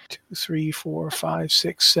happen? 2, 3, 4, 5,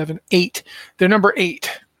 6, 7, 8. They're number 8.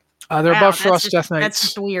 They're above Frost Death Knights. That's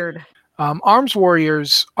just weird. Arms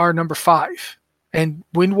Warriors are number 5, and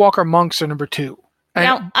Windwalker Monks are number 2. And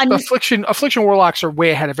now, Affliction Warlocks are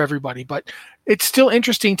way ahead of everybody, but it's still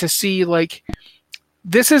interesting to see, like,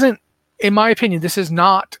 this isn't, in my opinion, this is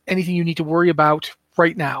not anything you need to worry about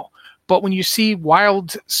right now. But when you see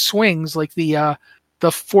wild swings, like the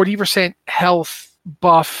 40% health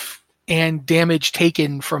buff and damage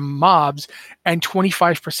taken from mobs and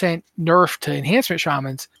 25% nerf to enhancement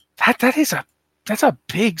shamans, that's a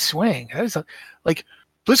big swing. That is like,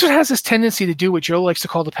 Blizzard has this tendency to do what Joe likes to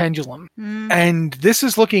call the pendulum. And this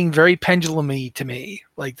is looking very pendulum-y to me.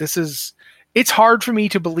 Like, it's hard for me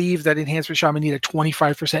to believe that enhancement shaman need a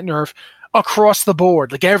 25% nerf across the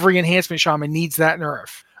board. Like, every enhancement shaman needs that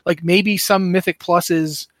nerf. Like, maybe some mythic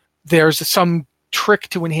pluses, there's some trick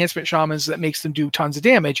to enhancement shamans that makes them do tons of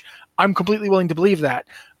damage. I'm completely willing to believe that.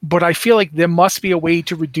 But I feel like there must be a way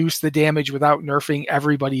to reduce the damage without nerfing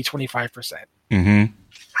everybody 25%. Mm-hmm.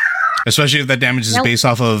 Especially if that damage is based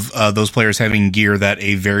off of those players having gear that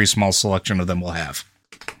a very small selection of them will have.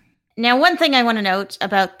 Now, one thing I want to note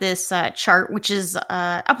about this chart, which is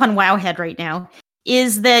up on Wowhead right now,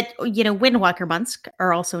 is that, Windwalker Monks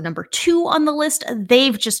are also number 2 on the list.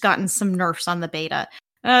 They've just gotten some nerfs on the beta.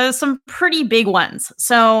 Some pretty big ones.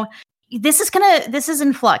 So this is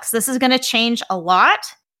in flux. This is gonna change a lot.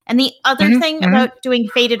 And the other thing about doing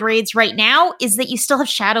Fated Raids right now is that you still have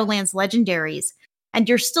Shadowlands legendaries. And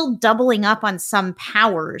you're still doubling up on some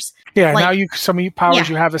powers. Yeah, like, now some of your powers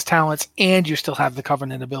you have as talents, and you still have the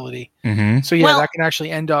Covenant ability. Mm-hmm. So that can actually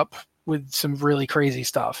end up with some really crazy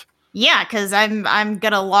stuff. Yeah, because I'm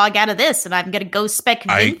gonna log out of this, and I'm gonna go spec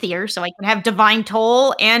Vinthier, so I can have Divine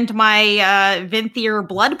Toll and my Vinthier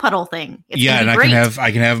Blood Puddle thing. And I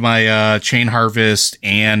can have my Chain Harvest,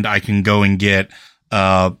 and I can go and get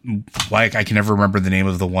I can never remember the name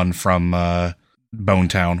of the one from Bone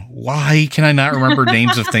Town. Why can I not remember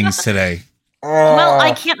names of things today? Well,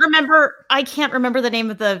 I can't remember the name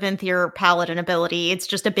of the Vinthier Paladin ability. It's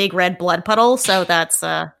just a big red blood puddle, so that's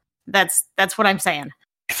what I'm saying.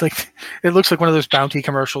 It's like, it looks like one of those Bounty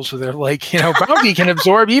commercials where they're like, Bounty can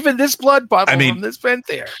absorb even this blood puddle from this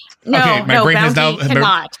Vinthier. No, Bounty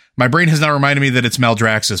cannot. My brain has now reminded me that it's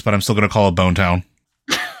Maldraxxus, but I'm still going to call it Bone Town.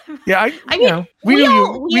 Yeah, we knew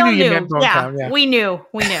you meant Bone Town. Yeah, we knew.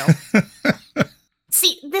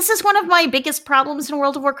 See, this is one of my biggest problems in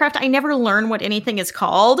World of Warcraft. I never learn what anything is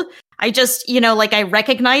called. I just, I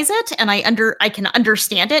recognize it and I can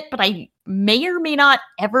understand it, but I may or may not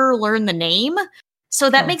ever learn the name. So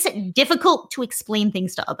that makes it difficult to explain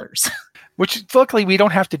things to others. Which luckily we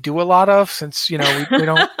don't have to do a lot of, since, we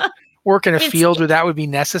don't work in a field where that would be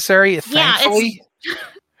necessary, thankfully.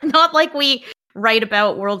 It's not like we write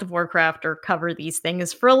about World of Warcraft or cover these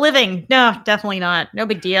things for a living. No, definitely not. No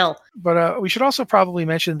big deal. But we should also probably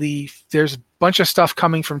mention there's a bunch of stuff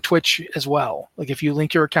coming from Twitch as well. Like, if you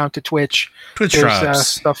link your account to Twitch drops.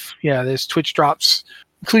 Stuff. Yeah, there's Twitch drops,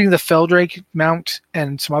 including the Feldrake mount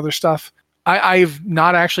and some other stuff. I've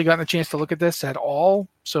not actually gotten a chance to look at this at all,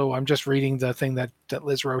 so I'm just reading the thing that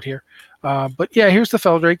Liz wrote here. But yeah, here's the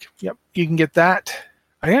Feldrake. Yep, you can get that.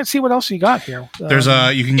 I didn't see what else you got here. There's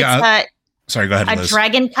you can get. Sorry, go ahead, Liz. A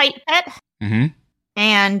dragon kite pet. Mm-hmm.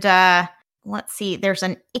 And let's see, there's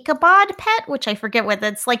an Ichabod pet, which I forget what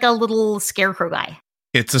that's like, a little scarecrow guy.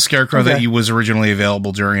 It's a scarecrow that was originally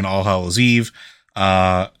available during All Hallows Eve.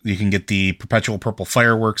 You can get the Perpetual Purple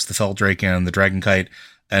Fireworks, the Feldrake, and the Dragon Kite.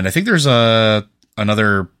 And I think there's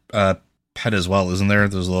another pet as well, isn't there?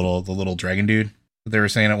 There's the little dragon dude that they were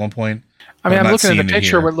saying at one point. I mean, I'm looking at the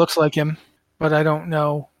picture what looks like him, but I don't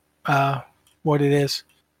know what it is.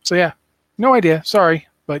 So yeah, no idea. Sorry,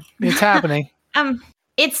 but it's happening.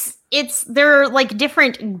 There are like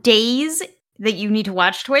different days that you need to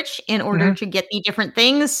watch Twitch in order to get the different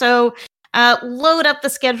things. So load up the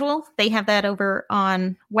schedule. They have that over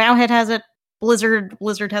on Wowhead has it.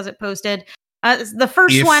 Blizzard has it posted. The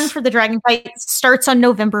first one for the Dragon Fight starts on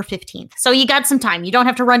November 15th. So you got some time. You don't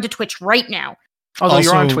have to run to Twitch right now. Although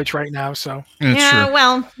you're on Twitch right now, so. Yeah, true.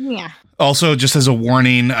 Well, yeah. Also, just as a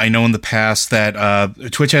warning, I know in the past that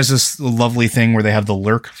Twitch has this lovely thing where they have the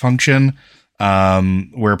lurk function.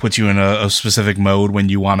 where it puts you in a specific mode when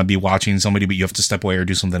you want to be watching somebody, but you have to step away or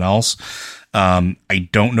do something else. I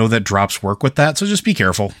don't know that drops work with that, so just be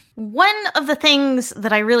careful. One of the things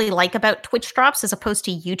that I really like about Twitch drops as opposed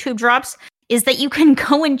to YouTube drops is that you can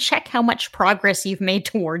go and check how much progress you've made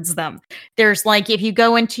towards them. There's like, if you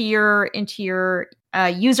go into your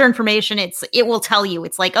user information, it will tell you,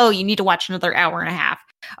 it's like, oh, you need to watch another hour and a half.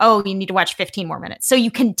 Oh, you need to watch 15 more minutes. So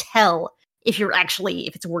you can tell if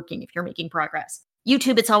it's working, if you're making progress.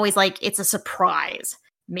 YouTube, it's always like, it's a surprise.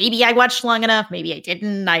 Maybe I watched long enough. Maybe I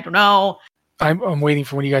didn't. I don't know. I'm waiting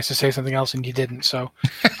for one of you guys to say something else and you didn't. So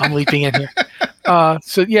I'm leaping in here.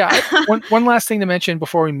 So yeah, one last thing to mention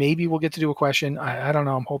before we'll get to do a question. I don't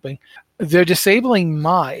know. I'm hoping they're disabling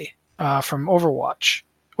Mai from Overwatch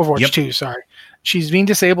 2. Sorry. She's being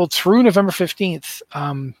disabled through November 15th,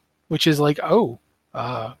 which is like,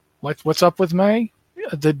 what's up with Mai?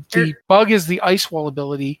 The bug is the ice wall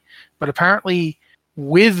ability, but apparently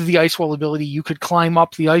with the ice wall ability, you could climb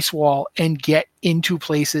up the ice wall and get into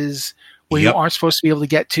places where you aren't supposed to be able to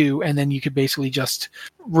get to, and then you could basically just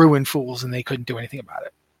ruin fools, and they couldn't do anything about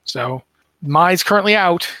it. So Mai's currently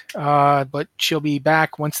out, but she'll be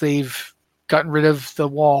back once they've gotten rid of the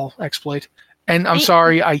wall exploit. And I'm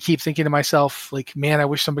sorry, I keep thinking to myself, like, man, I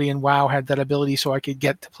wish somebody in WoW had that ability so I could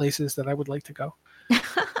get to places that I would like to go.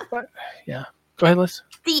 But yeah, go ahead, Liz.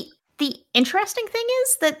 The interesting thing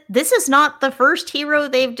is that this is not the first hero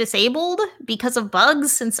they've disabled because of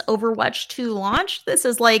bugs since Overwatch 2 launched. This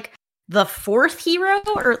is like the fourth hero,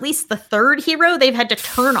 or at least the third hero they've had to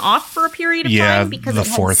turn off for a period of time because the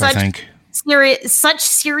fourth, I think. Such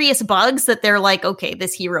serious bugs that they're like, okay,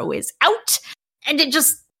 this hero is out, and that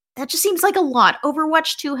just seems like a lot.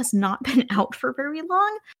 Overwatch 2 has not been out for very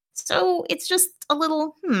long, so it's just a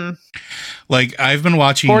little Like, I've been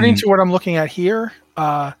watching. According to what I'm looking at here,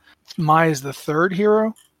 Mai is the third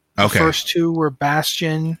hero. Okay. The first two were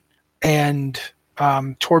Bastion and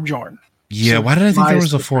Torbjorn. Yeah, so why did I think there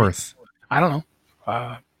was a fourth? I don't know.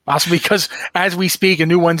 Possibly because as we speak, a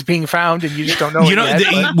new one's being found, and you just don't know.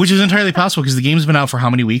 Which is entirely possible because the game's been out for how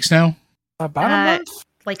many weeks now? About a month,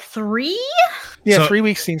 like 3. Yeah, so 3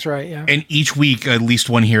 weeks seems right. Yeah, and each week at least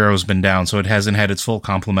one hero has been down, so it hasn't had its full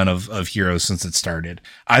complement of heroes since it started.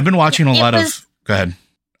 I've been watching a lot of. Go ahead.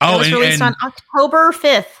 It was released on October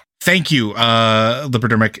 5th. Thank you,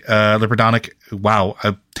 Liperdonic. Wow,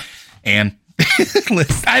 and.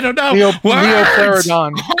 I don't know. Leo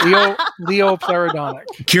Plerodonic.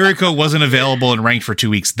 Kiriko wasn't available and ranked for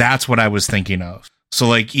 2 weeks. That's what I was thinking of. So,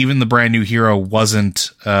 like, even the brand new hero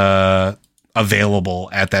wasn't available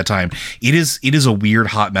at that time. It is a weird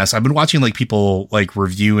hot mess. I've been watching like people like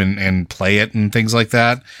review and play it and things like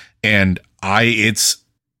that, and it's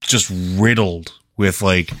just riddled with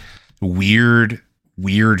like weird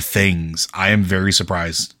things. I am very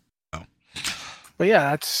surprised. But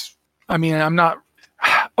yeah, I'm not.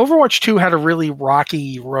 Overwatch 2 had a really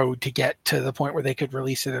rocky road to get to the point where they could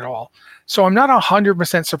release it at all. So I'm not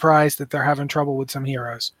 100% surprised that they're having trouble with some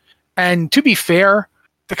heroes. And to be fair,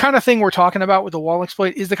 the kind of thing we're talking about with the wall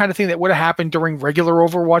exploit is the kind of thing that would have happened during regular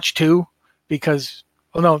Overwatch 2. Because,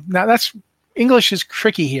 now that's English is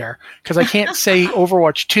tricky here because I can't say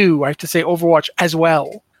Overwatch 2. I have to say Overwatch as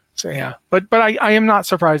well. So yeah, but I am not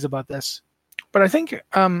surprised about this. But I think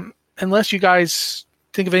unless you guys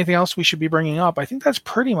think of anything else we should be bringing up, I think that's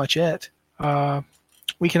pretty much it.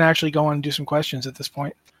 We can actually go on and do some questions at this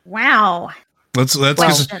point. Wow. Let's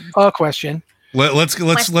a question.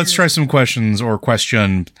 Let's try some questions or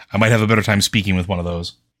question. I might have a better time speaking with one of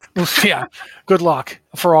those. Yeah. Good luck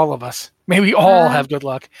for all of us. May we all have good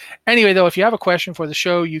luck. Anyway, though, if you have a question for the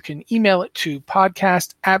show, you can email it to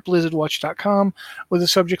podcast@blizzardwatch.com with the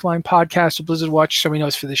subject line podcast to Blizzard Watch so we know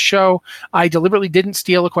it's for the show. I deliberately didn't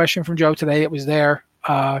steal a question from Joe today. It was there,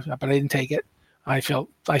 but I didn't take it. I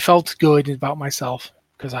felt good about myself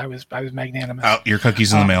because I was magnanimous. Oh, your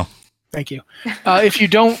cookie's in the mail. Thank you. If you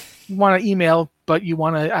don't want to email, but you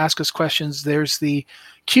want to ask us questions, there's the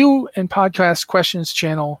Q and Podcast Questions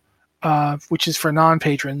channel, which is for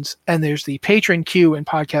non-patrons, and there's the Patron Q and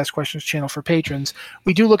Podcast Questions channel for patrons.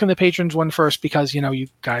 We do look in the patrons one first because, you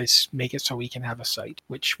guys make it so we can have a site,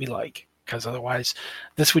 which we like, because otherwise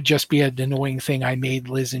this would just be an annoying thing I made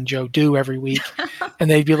Liz and Joe do every week. And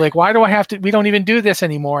they'd be like, why do I have to? We don't even do this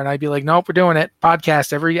anymore. And I'd be like, nope, we're doing it.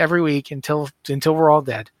 Podcast every week until we're all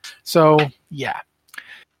dead. So, yeah.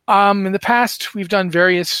 In the past, we've done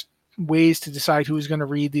various ways to decide who's going to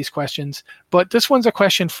read these questions, but this one's a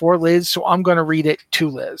question for Liz, so I'm going to read it to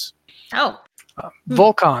Liz.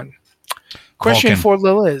 Volcon. Question for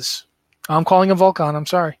Liz. I'm calling him Volcon. I'm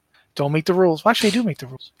sorry. Don't make the rules. Well, actually, I do make the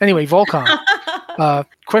rules. Anyway, Volcon.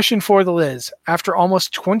 Question for the Liz. After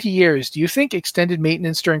almost 20 years, do you think extended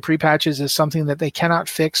maintenance during pre-patches is something that they cannot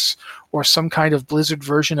fix, or some kind of Blizzard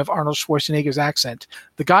version of Arnold Schwarzenegger's accent?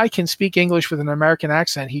 The guy can speak English with an American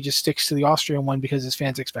accent. He just sticks to the Austrian one because his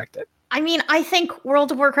fans expect it. I mean, I think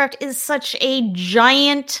World of Warcraft is such a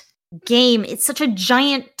giant game. It's such a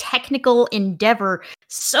giant technical endeavor.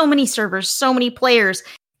 So many servers, so many players,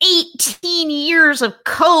 18 years of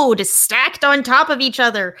code stacked on top of each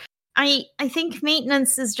other. I think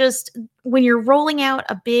maintenance is just, when you're rolling out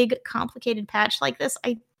a big, complicated patch like this,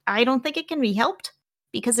 I don't think it can be helped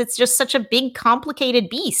because it's just such a big, complicated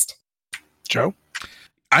beast. Joe?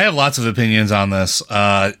 I have lots of opinions on this.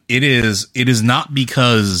 It is not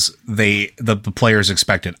because the players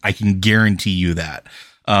expect it. I can guarantee you that.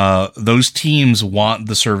 Those teams want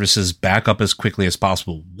the services back up as quickly as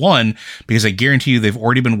possible. One, because I guarantee you they've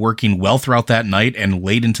already been working well throughout that night and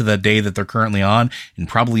late into the day that they're currently on, and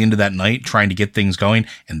probably into that night trying to get things going,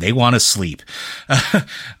 and they want to sleep.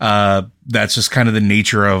 That's just kind of the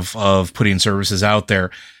nature of putting services out there.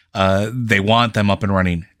 They want them up and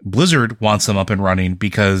running. Blizzard wants them up and running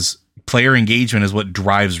because player engagement is what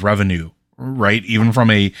drives revenue, right? Even from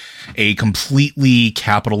a completely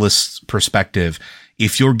capitalist perspective.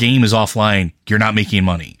 If your game is offline, you're not making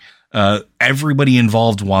money. Everybody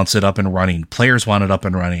involved wants it up and running. Players want it up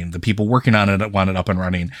and running. The people working on it want it up and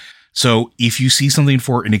running. So if you see something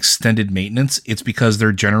for an extended maintenance, it's because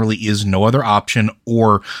there generally is no other option,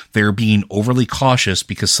 or they're being overly cautious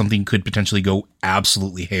because something could potentially go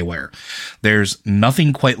absolutely haywire. There's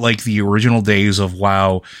nothing quite like the original days of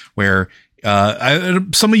WoW where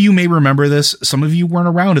some of you may remember this. Some of you weren't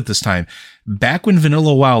around at this time. Back when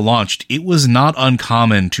Vanilla WoW launched, it was not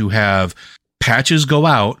uncommon to have patches go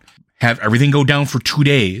out, have everything go down for 2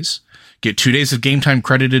 days, get 2 days of game time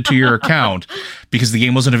credited to your account because the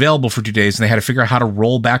game wasn't available for 2 days and they had to figure out how to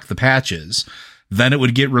roll back the patches. Then it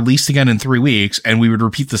would get released again in 3 weeks and we would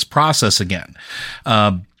repeat this process again.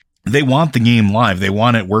 They want the game live. They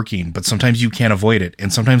want it working, but sometimes you can't avoid it.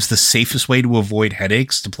 And sometimes the safest way to avoid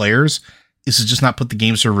headaches to players is to just not put the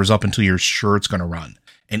game servers up until you're sure it's going to run.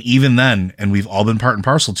 And even then, and we've all been part and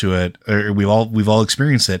parcel to it, or we've all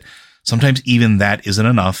experienced it, sometimes even that isn't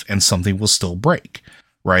enough and something will still break,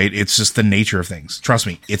 right? It's just the nature of things. Trust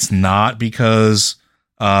me, it's not because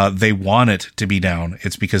they want it to be down.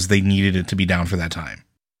 It's because they needed it to be down for that time.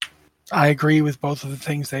 I agree with both of the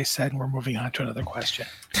things they said, and we're moving on to another question.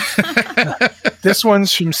 This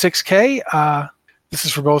one's from 6K. This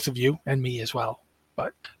is for both of you and me as well.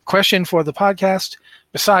 But question for the podcast: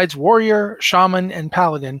 besides Warrior, Shaman, and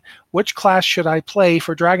Paladin, which class should I play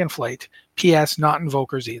for Dragonflight? P.S. Not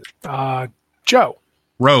Invokers either. Joe.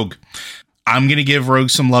 Rogue. I'm going to give Rogue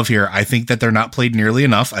some love here. I think that they're not played nearly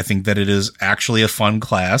enough. I think that it is actually a fun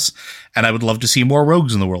class, and I would love to see more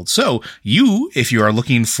Rogues in the world. So if you are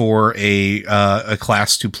looking for a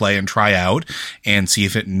class to play and try out and see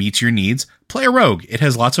if it meets your needs, play a Rogue. It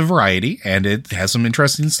has lots of variety, and it has some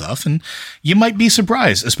interesting stuff, and you might be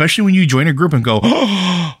surprised, especially when you join a group and go,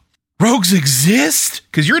 oh, Rogues exist?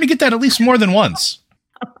 Because you're going to get that at least more than once.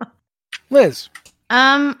 Liz.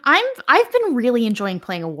 I've been really enjoying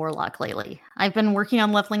playing a Warlock lately. I've been working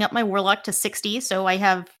on leveling up my Warlock to 60, so I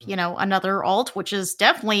have, another alt, which is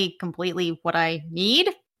definitely completely what I need,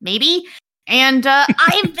 maybe. And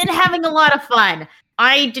I've been having a lot of fun.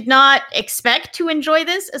 I did not expect to enjoy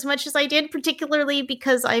this as much as I did, particularly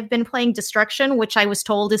because I've been playing Destruction, which I was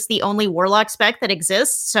told is the only Warlock spec that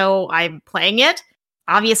exists, so I'm playing it.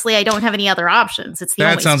 Obviously, I don't have any other options. It's the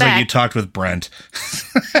only spec. That sounds like you talked with Brent.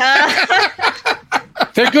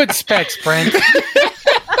 They're good specs, Brent.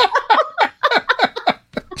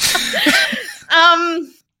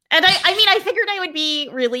 And I figured I would be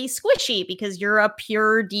really squishy because you're a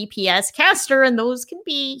pure DPS caster, and those can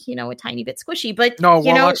be, a tiny bit squishy. But no,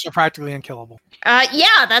 Warlocks are practically unkillable.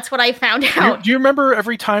 Yeah, that's what I found out. Do you remember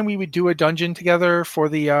every time we would do a dungeon together for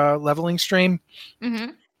the leveling stream?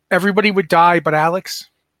 Mm-hmm. Everybody would die but Alex.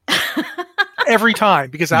 Every time,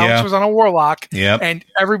 because Alex was on a Warlock, and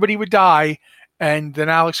everybody would die, and then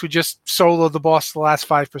Alex would just solo the boss the last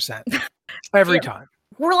 5%. Every time.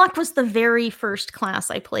 Warlock was the very first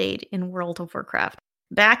class I played in World of Warcraft.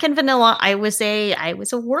 Back in vanilla, I was a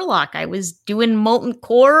Warlock. I was doing Molten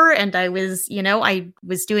Core, and I was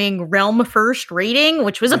doing Realm First raiding,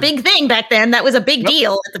 which was a big thing back then. That was a big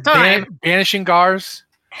deal at the time. Banishing Gars.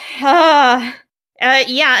 Yeah,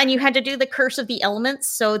 and you had to do the Curse of the Elements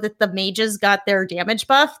so that the mages got their damage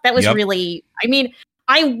buff. That was really...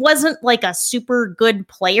 I wasn't like a super good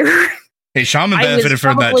player. Hey, Shaman benefited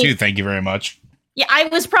from that too. Thank you very much. Yeah, I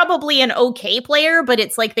was probably an okay player, but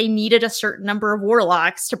it's like they needed a certain number of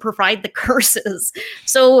warlocks to provide the curses.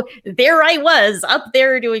 So there I was, up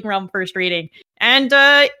there doing Realm First Reading. And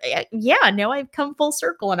yeah, now I've come full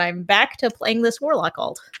circle and I'm back to playing this warlock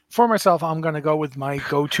alt. For myself, I'm going to go with my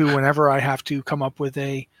go-to whenever I have to come up with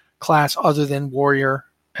a class other than warrior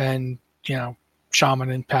and,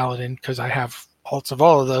 shaman and paladin, because I have alts of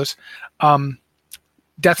all of those.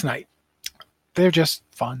 Death Knight. They're just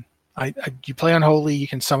fun. You play Unholy, you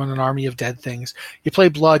can summon an army of dead things. You play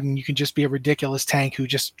Blood, and you can just be a ridiculous tank who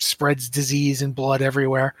just spreads disease and blood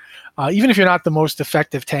everywhere. Even if you're not the most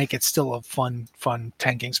effective tank, it's still a fun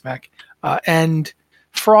tanking spec. And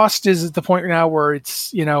Frost is at the point now where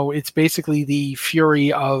it's basically the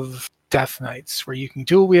fury of Death Knights, where you can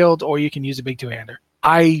dual wield or you can use a big two-hander.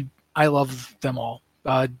 I love them all.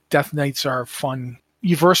 Death Knights are fun,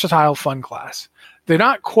 versatile, fun class. They're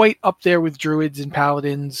not quite up there with druids and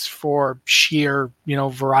paladins for sheer,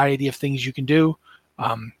 variety of things you can do.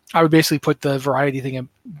 I would basically put the variety thing in.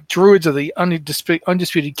 Druids are the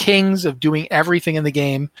undisputed kings of doing everything in the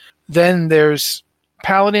game. Then there's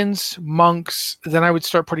paladins, monks. Then I would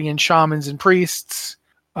start putting in shamans and priests,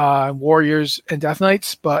 warriors and death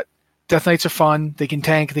knights. But Death Knights are fun. They can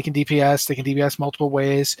tank, they can DPS, they can DPS multiple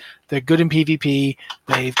ways. They're good in PvP.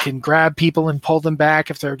 They can grab people and pull them back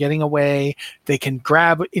if they're getting away. They can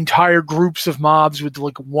grab entire groups of mobs with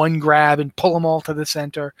like one grab and pull them all to the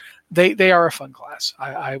center. They are a fun class.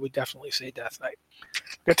 I would definitely say Death Knight.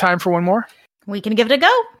 Got time for one more? We can give it a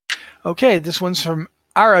go. Okay, this one's from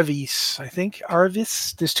Aravis, I think.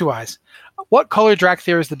 Aravis? There's two eyes. What color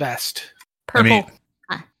Drakthir is the best? Purple.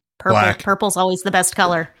 Purple. black. Purple's always the best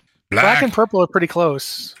color. Black and purple are pretty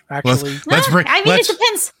close, actually. It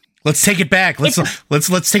depends. Let's take it back. Let's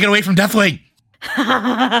take it away from Deathwing.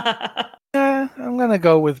 I'm gonna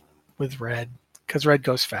go with red because red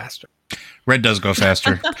goes faster. Red does go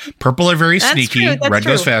faster. Purple are very sneaky. Red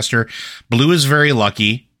goes faster. Blue is very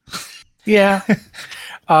lucky. Yeah.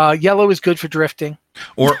 Yellow is good for drifting.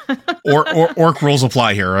 Or orc rules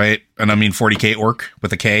apply here, right? And I mean 40k orc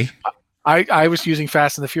with a K. I was using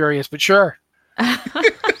Fast and the Furious, but sure.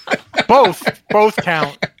 Both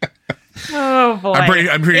count. Oh boy!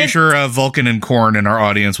 I'm pretty sure Vulcan and Korn in our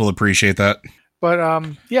audience will appreciate that. But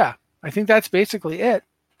yeah, I think that's basically it.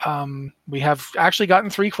 We have actually gotten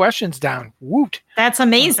 3 questions down. Woot! That's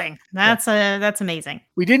amazing. That's amazing.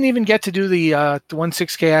 We didn't even get to do the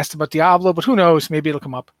 16K asked about Diablo, but who knows? Maybe it'll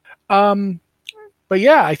come up. But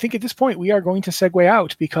yeah, I think at this point we are going to segue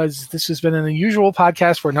out because this has been an unusual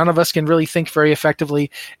podcast where none of us can really think very effectively.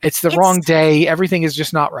 It's the wrong day. Everything is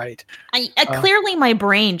just not right. Clearly my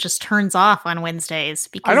brain just turns off on Wednesdays.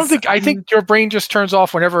 Because I think your brain just turns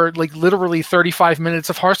off whenever like literally 35 minutes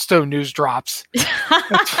of Hearthstone news drops.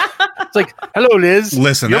 It's like, hello, Liz.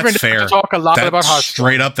 Listen, You're that's going fair. to talk a lot about Hearthstone.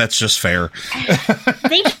 Straight up, that's just fair.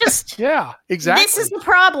 They just... Yeah, exactly. This is the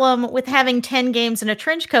problem with having 10 games in a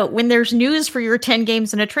trench coat. When there's news for your 10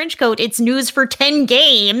 games in a trench coat, it's news for 10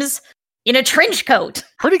 games in a trench coat.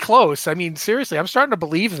 Pretty close. I mean, seriously, I'm starting to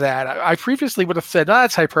believe that. I previously would have said, no,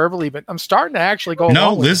 that's hyperbole, but I'm starting to actually go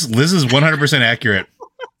No, Liz is 100% accurate.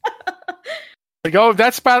 Like, oh,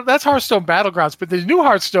 that's Hearthstone Battlegrounds, but there's new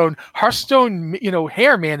Hearthstone,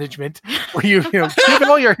 hair management, where you give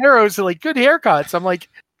all your heroes like good haircuts. I'm like,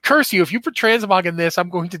 curse you! If you put transmog in this, I'm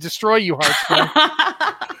going to destroy you, Hearthstone,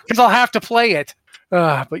 because I'll have to play it.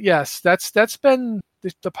 But yes, that's been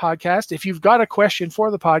the podcast. If you've got a question for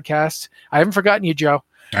the podcast, I haven't forgotten you, Joe.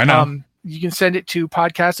 I know. You can send it to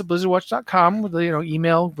podcast@blizzardwatch.com with the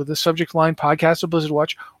email with the subject line podcast of Blizzard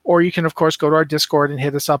Watch, or you can of course go to our Discord and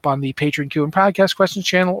hit us up on the Patreon Q and Podcast Questions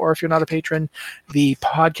channel, or if you're not a patron, the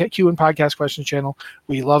podcast Q and Podcast Questions channel.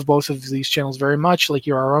 We love both of these channels very much, like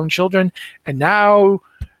you're our own children. And now,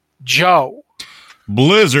 Joe.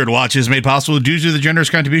 Blizzard Watch is made possible due to the generous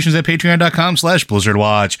contributions at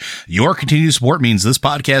patreon.com/BlizzardWatch. Your continued support means this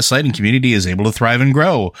podcast site and community is able to thrive and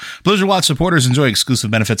grow. Blizzard Watch supporters enjoy exclusive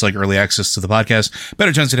benefits like early access to the podcast,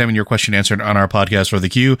 better chance at having your question answered on our podcast or the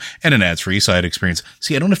queue, and an ads-free site experience.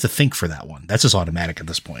 See, I don't have to think for that one. That's just automatic at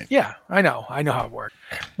this point. Yeah, I know how it works.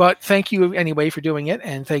 But thank you anyway for doing it,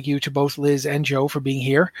 and thank you to both Liz and Joe for being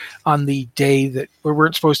here on the day that we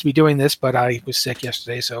weren't supposed to be doing this, but I was sick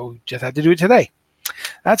yesterday, so just had to do it today.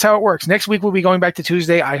 That's how it works. Next week, we'll be going back to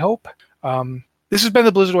Tuesday, I hope. This has been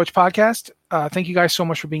the Blizzard Watch podcast. Thank you guys so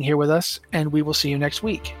much for being here with us, and we will see you next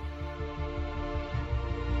week.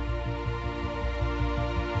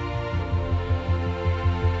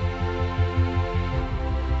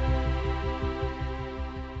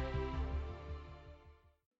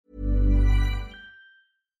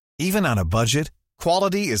 Even on a budget,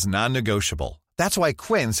 quality is non-negotiable. That's why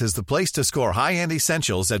Quince is the place to score high-end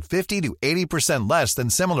essentials at 50 to 80% less than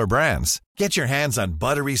similar brands. Get your hands on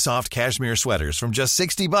buttery soft cashmere sweaters from just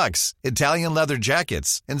 $60, Italian leather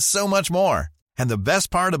jackets, and so much more. And the best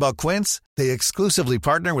part about Quince, they exclusively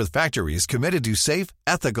partner with factories committed to safe,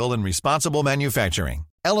 ethical, and responsible manufacturing.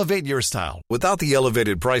 Elevate your style without the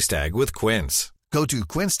elevated price tag with Quince. Go to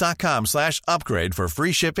quince.com/upgrade for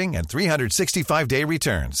free shipping and 365-day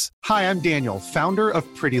returns. Hi, I'm Daniel, founder of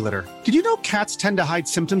Pretty Litter. Did you know cats tend to hide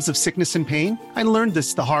symptoms of sickness and pain? I learned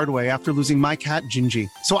this the hard way after losing my cat, Gingy.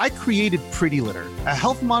 So I created Pretty Litter, a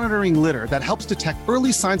health monitoring litter that helps detect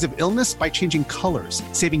early signs of illness by changing colors,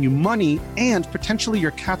 saving you money and potentially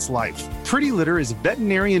your cat's life. Pretty Litter is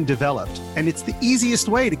veterinarian developed, and it's the easiest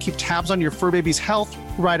way to keep tabs on your fur baby's health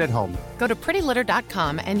right at home. Go to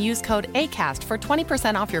prettylitter.com and use code ACAST for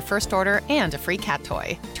 20% off your first order and a free cat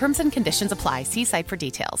toy. Terms and conditions apply. See site for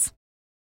details.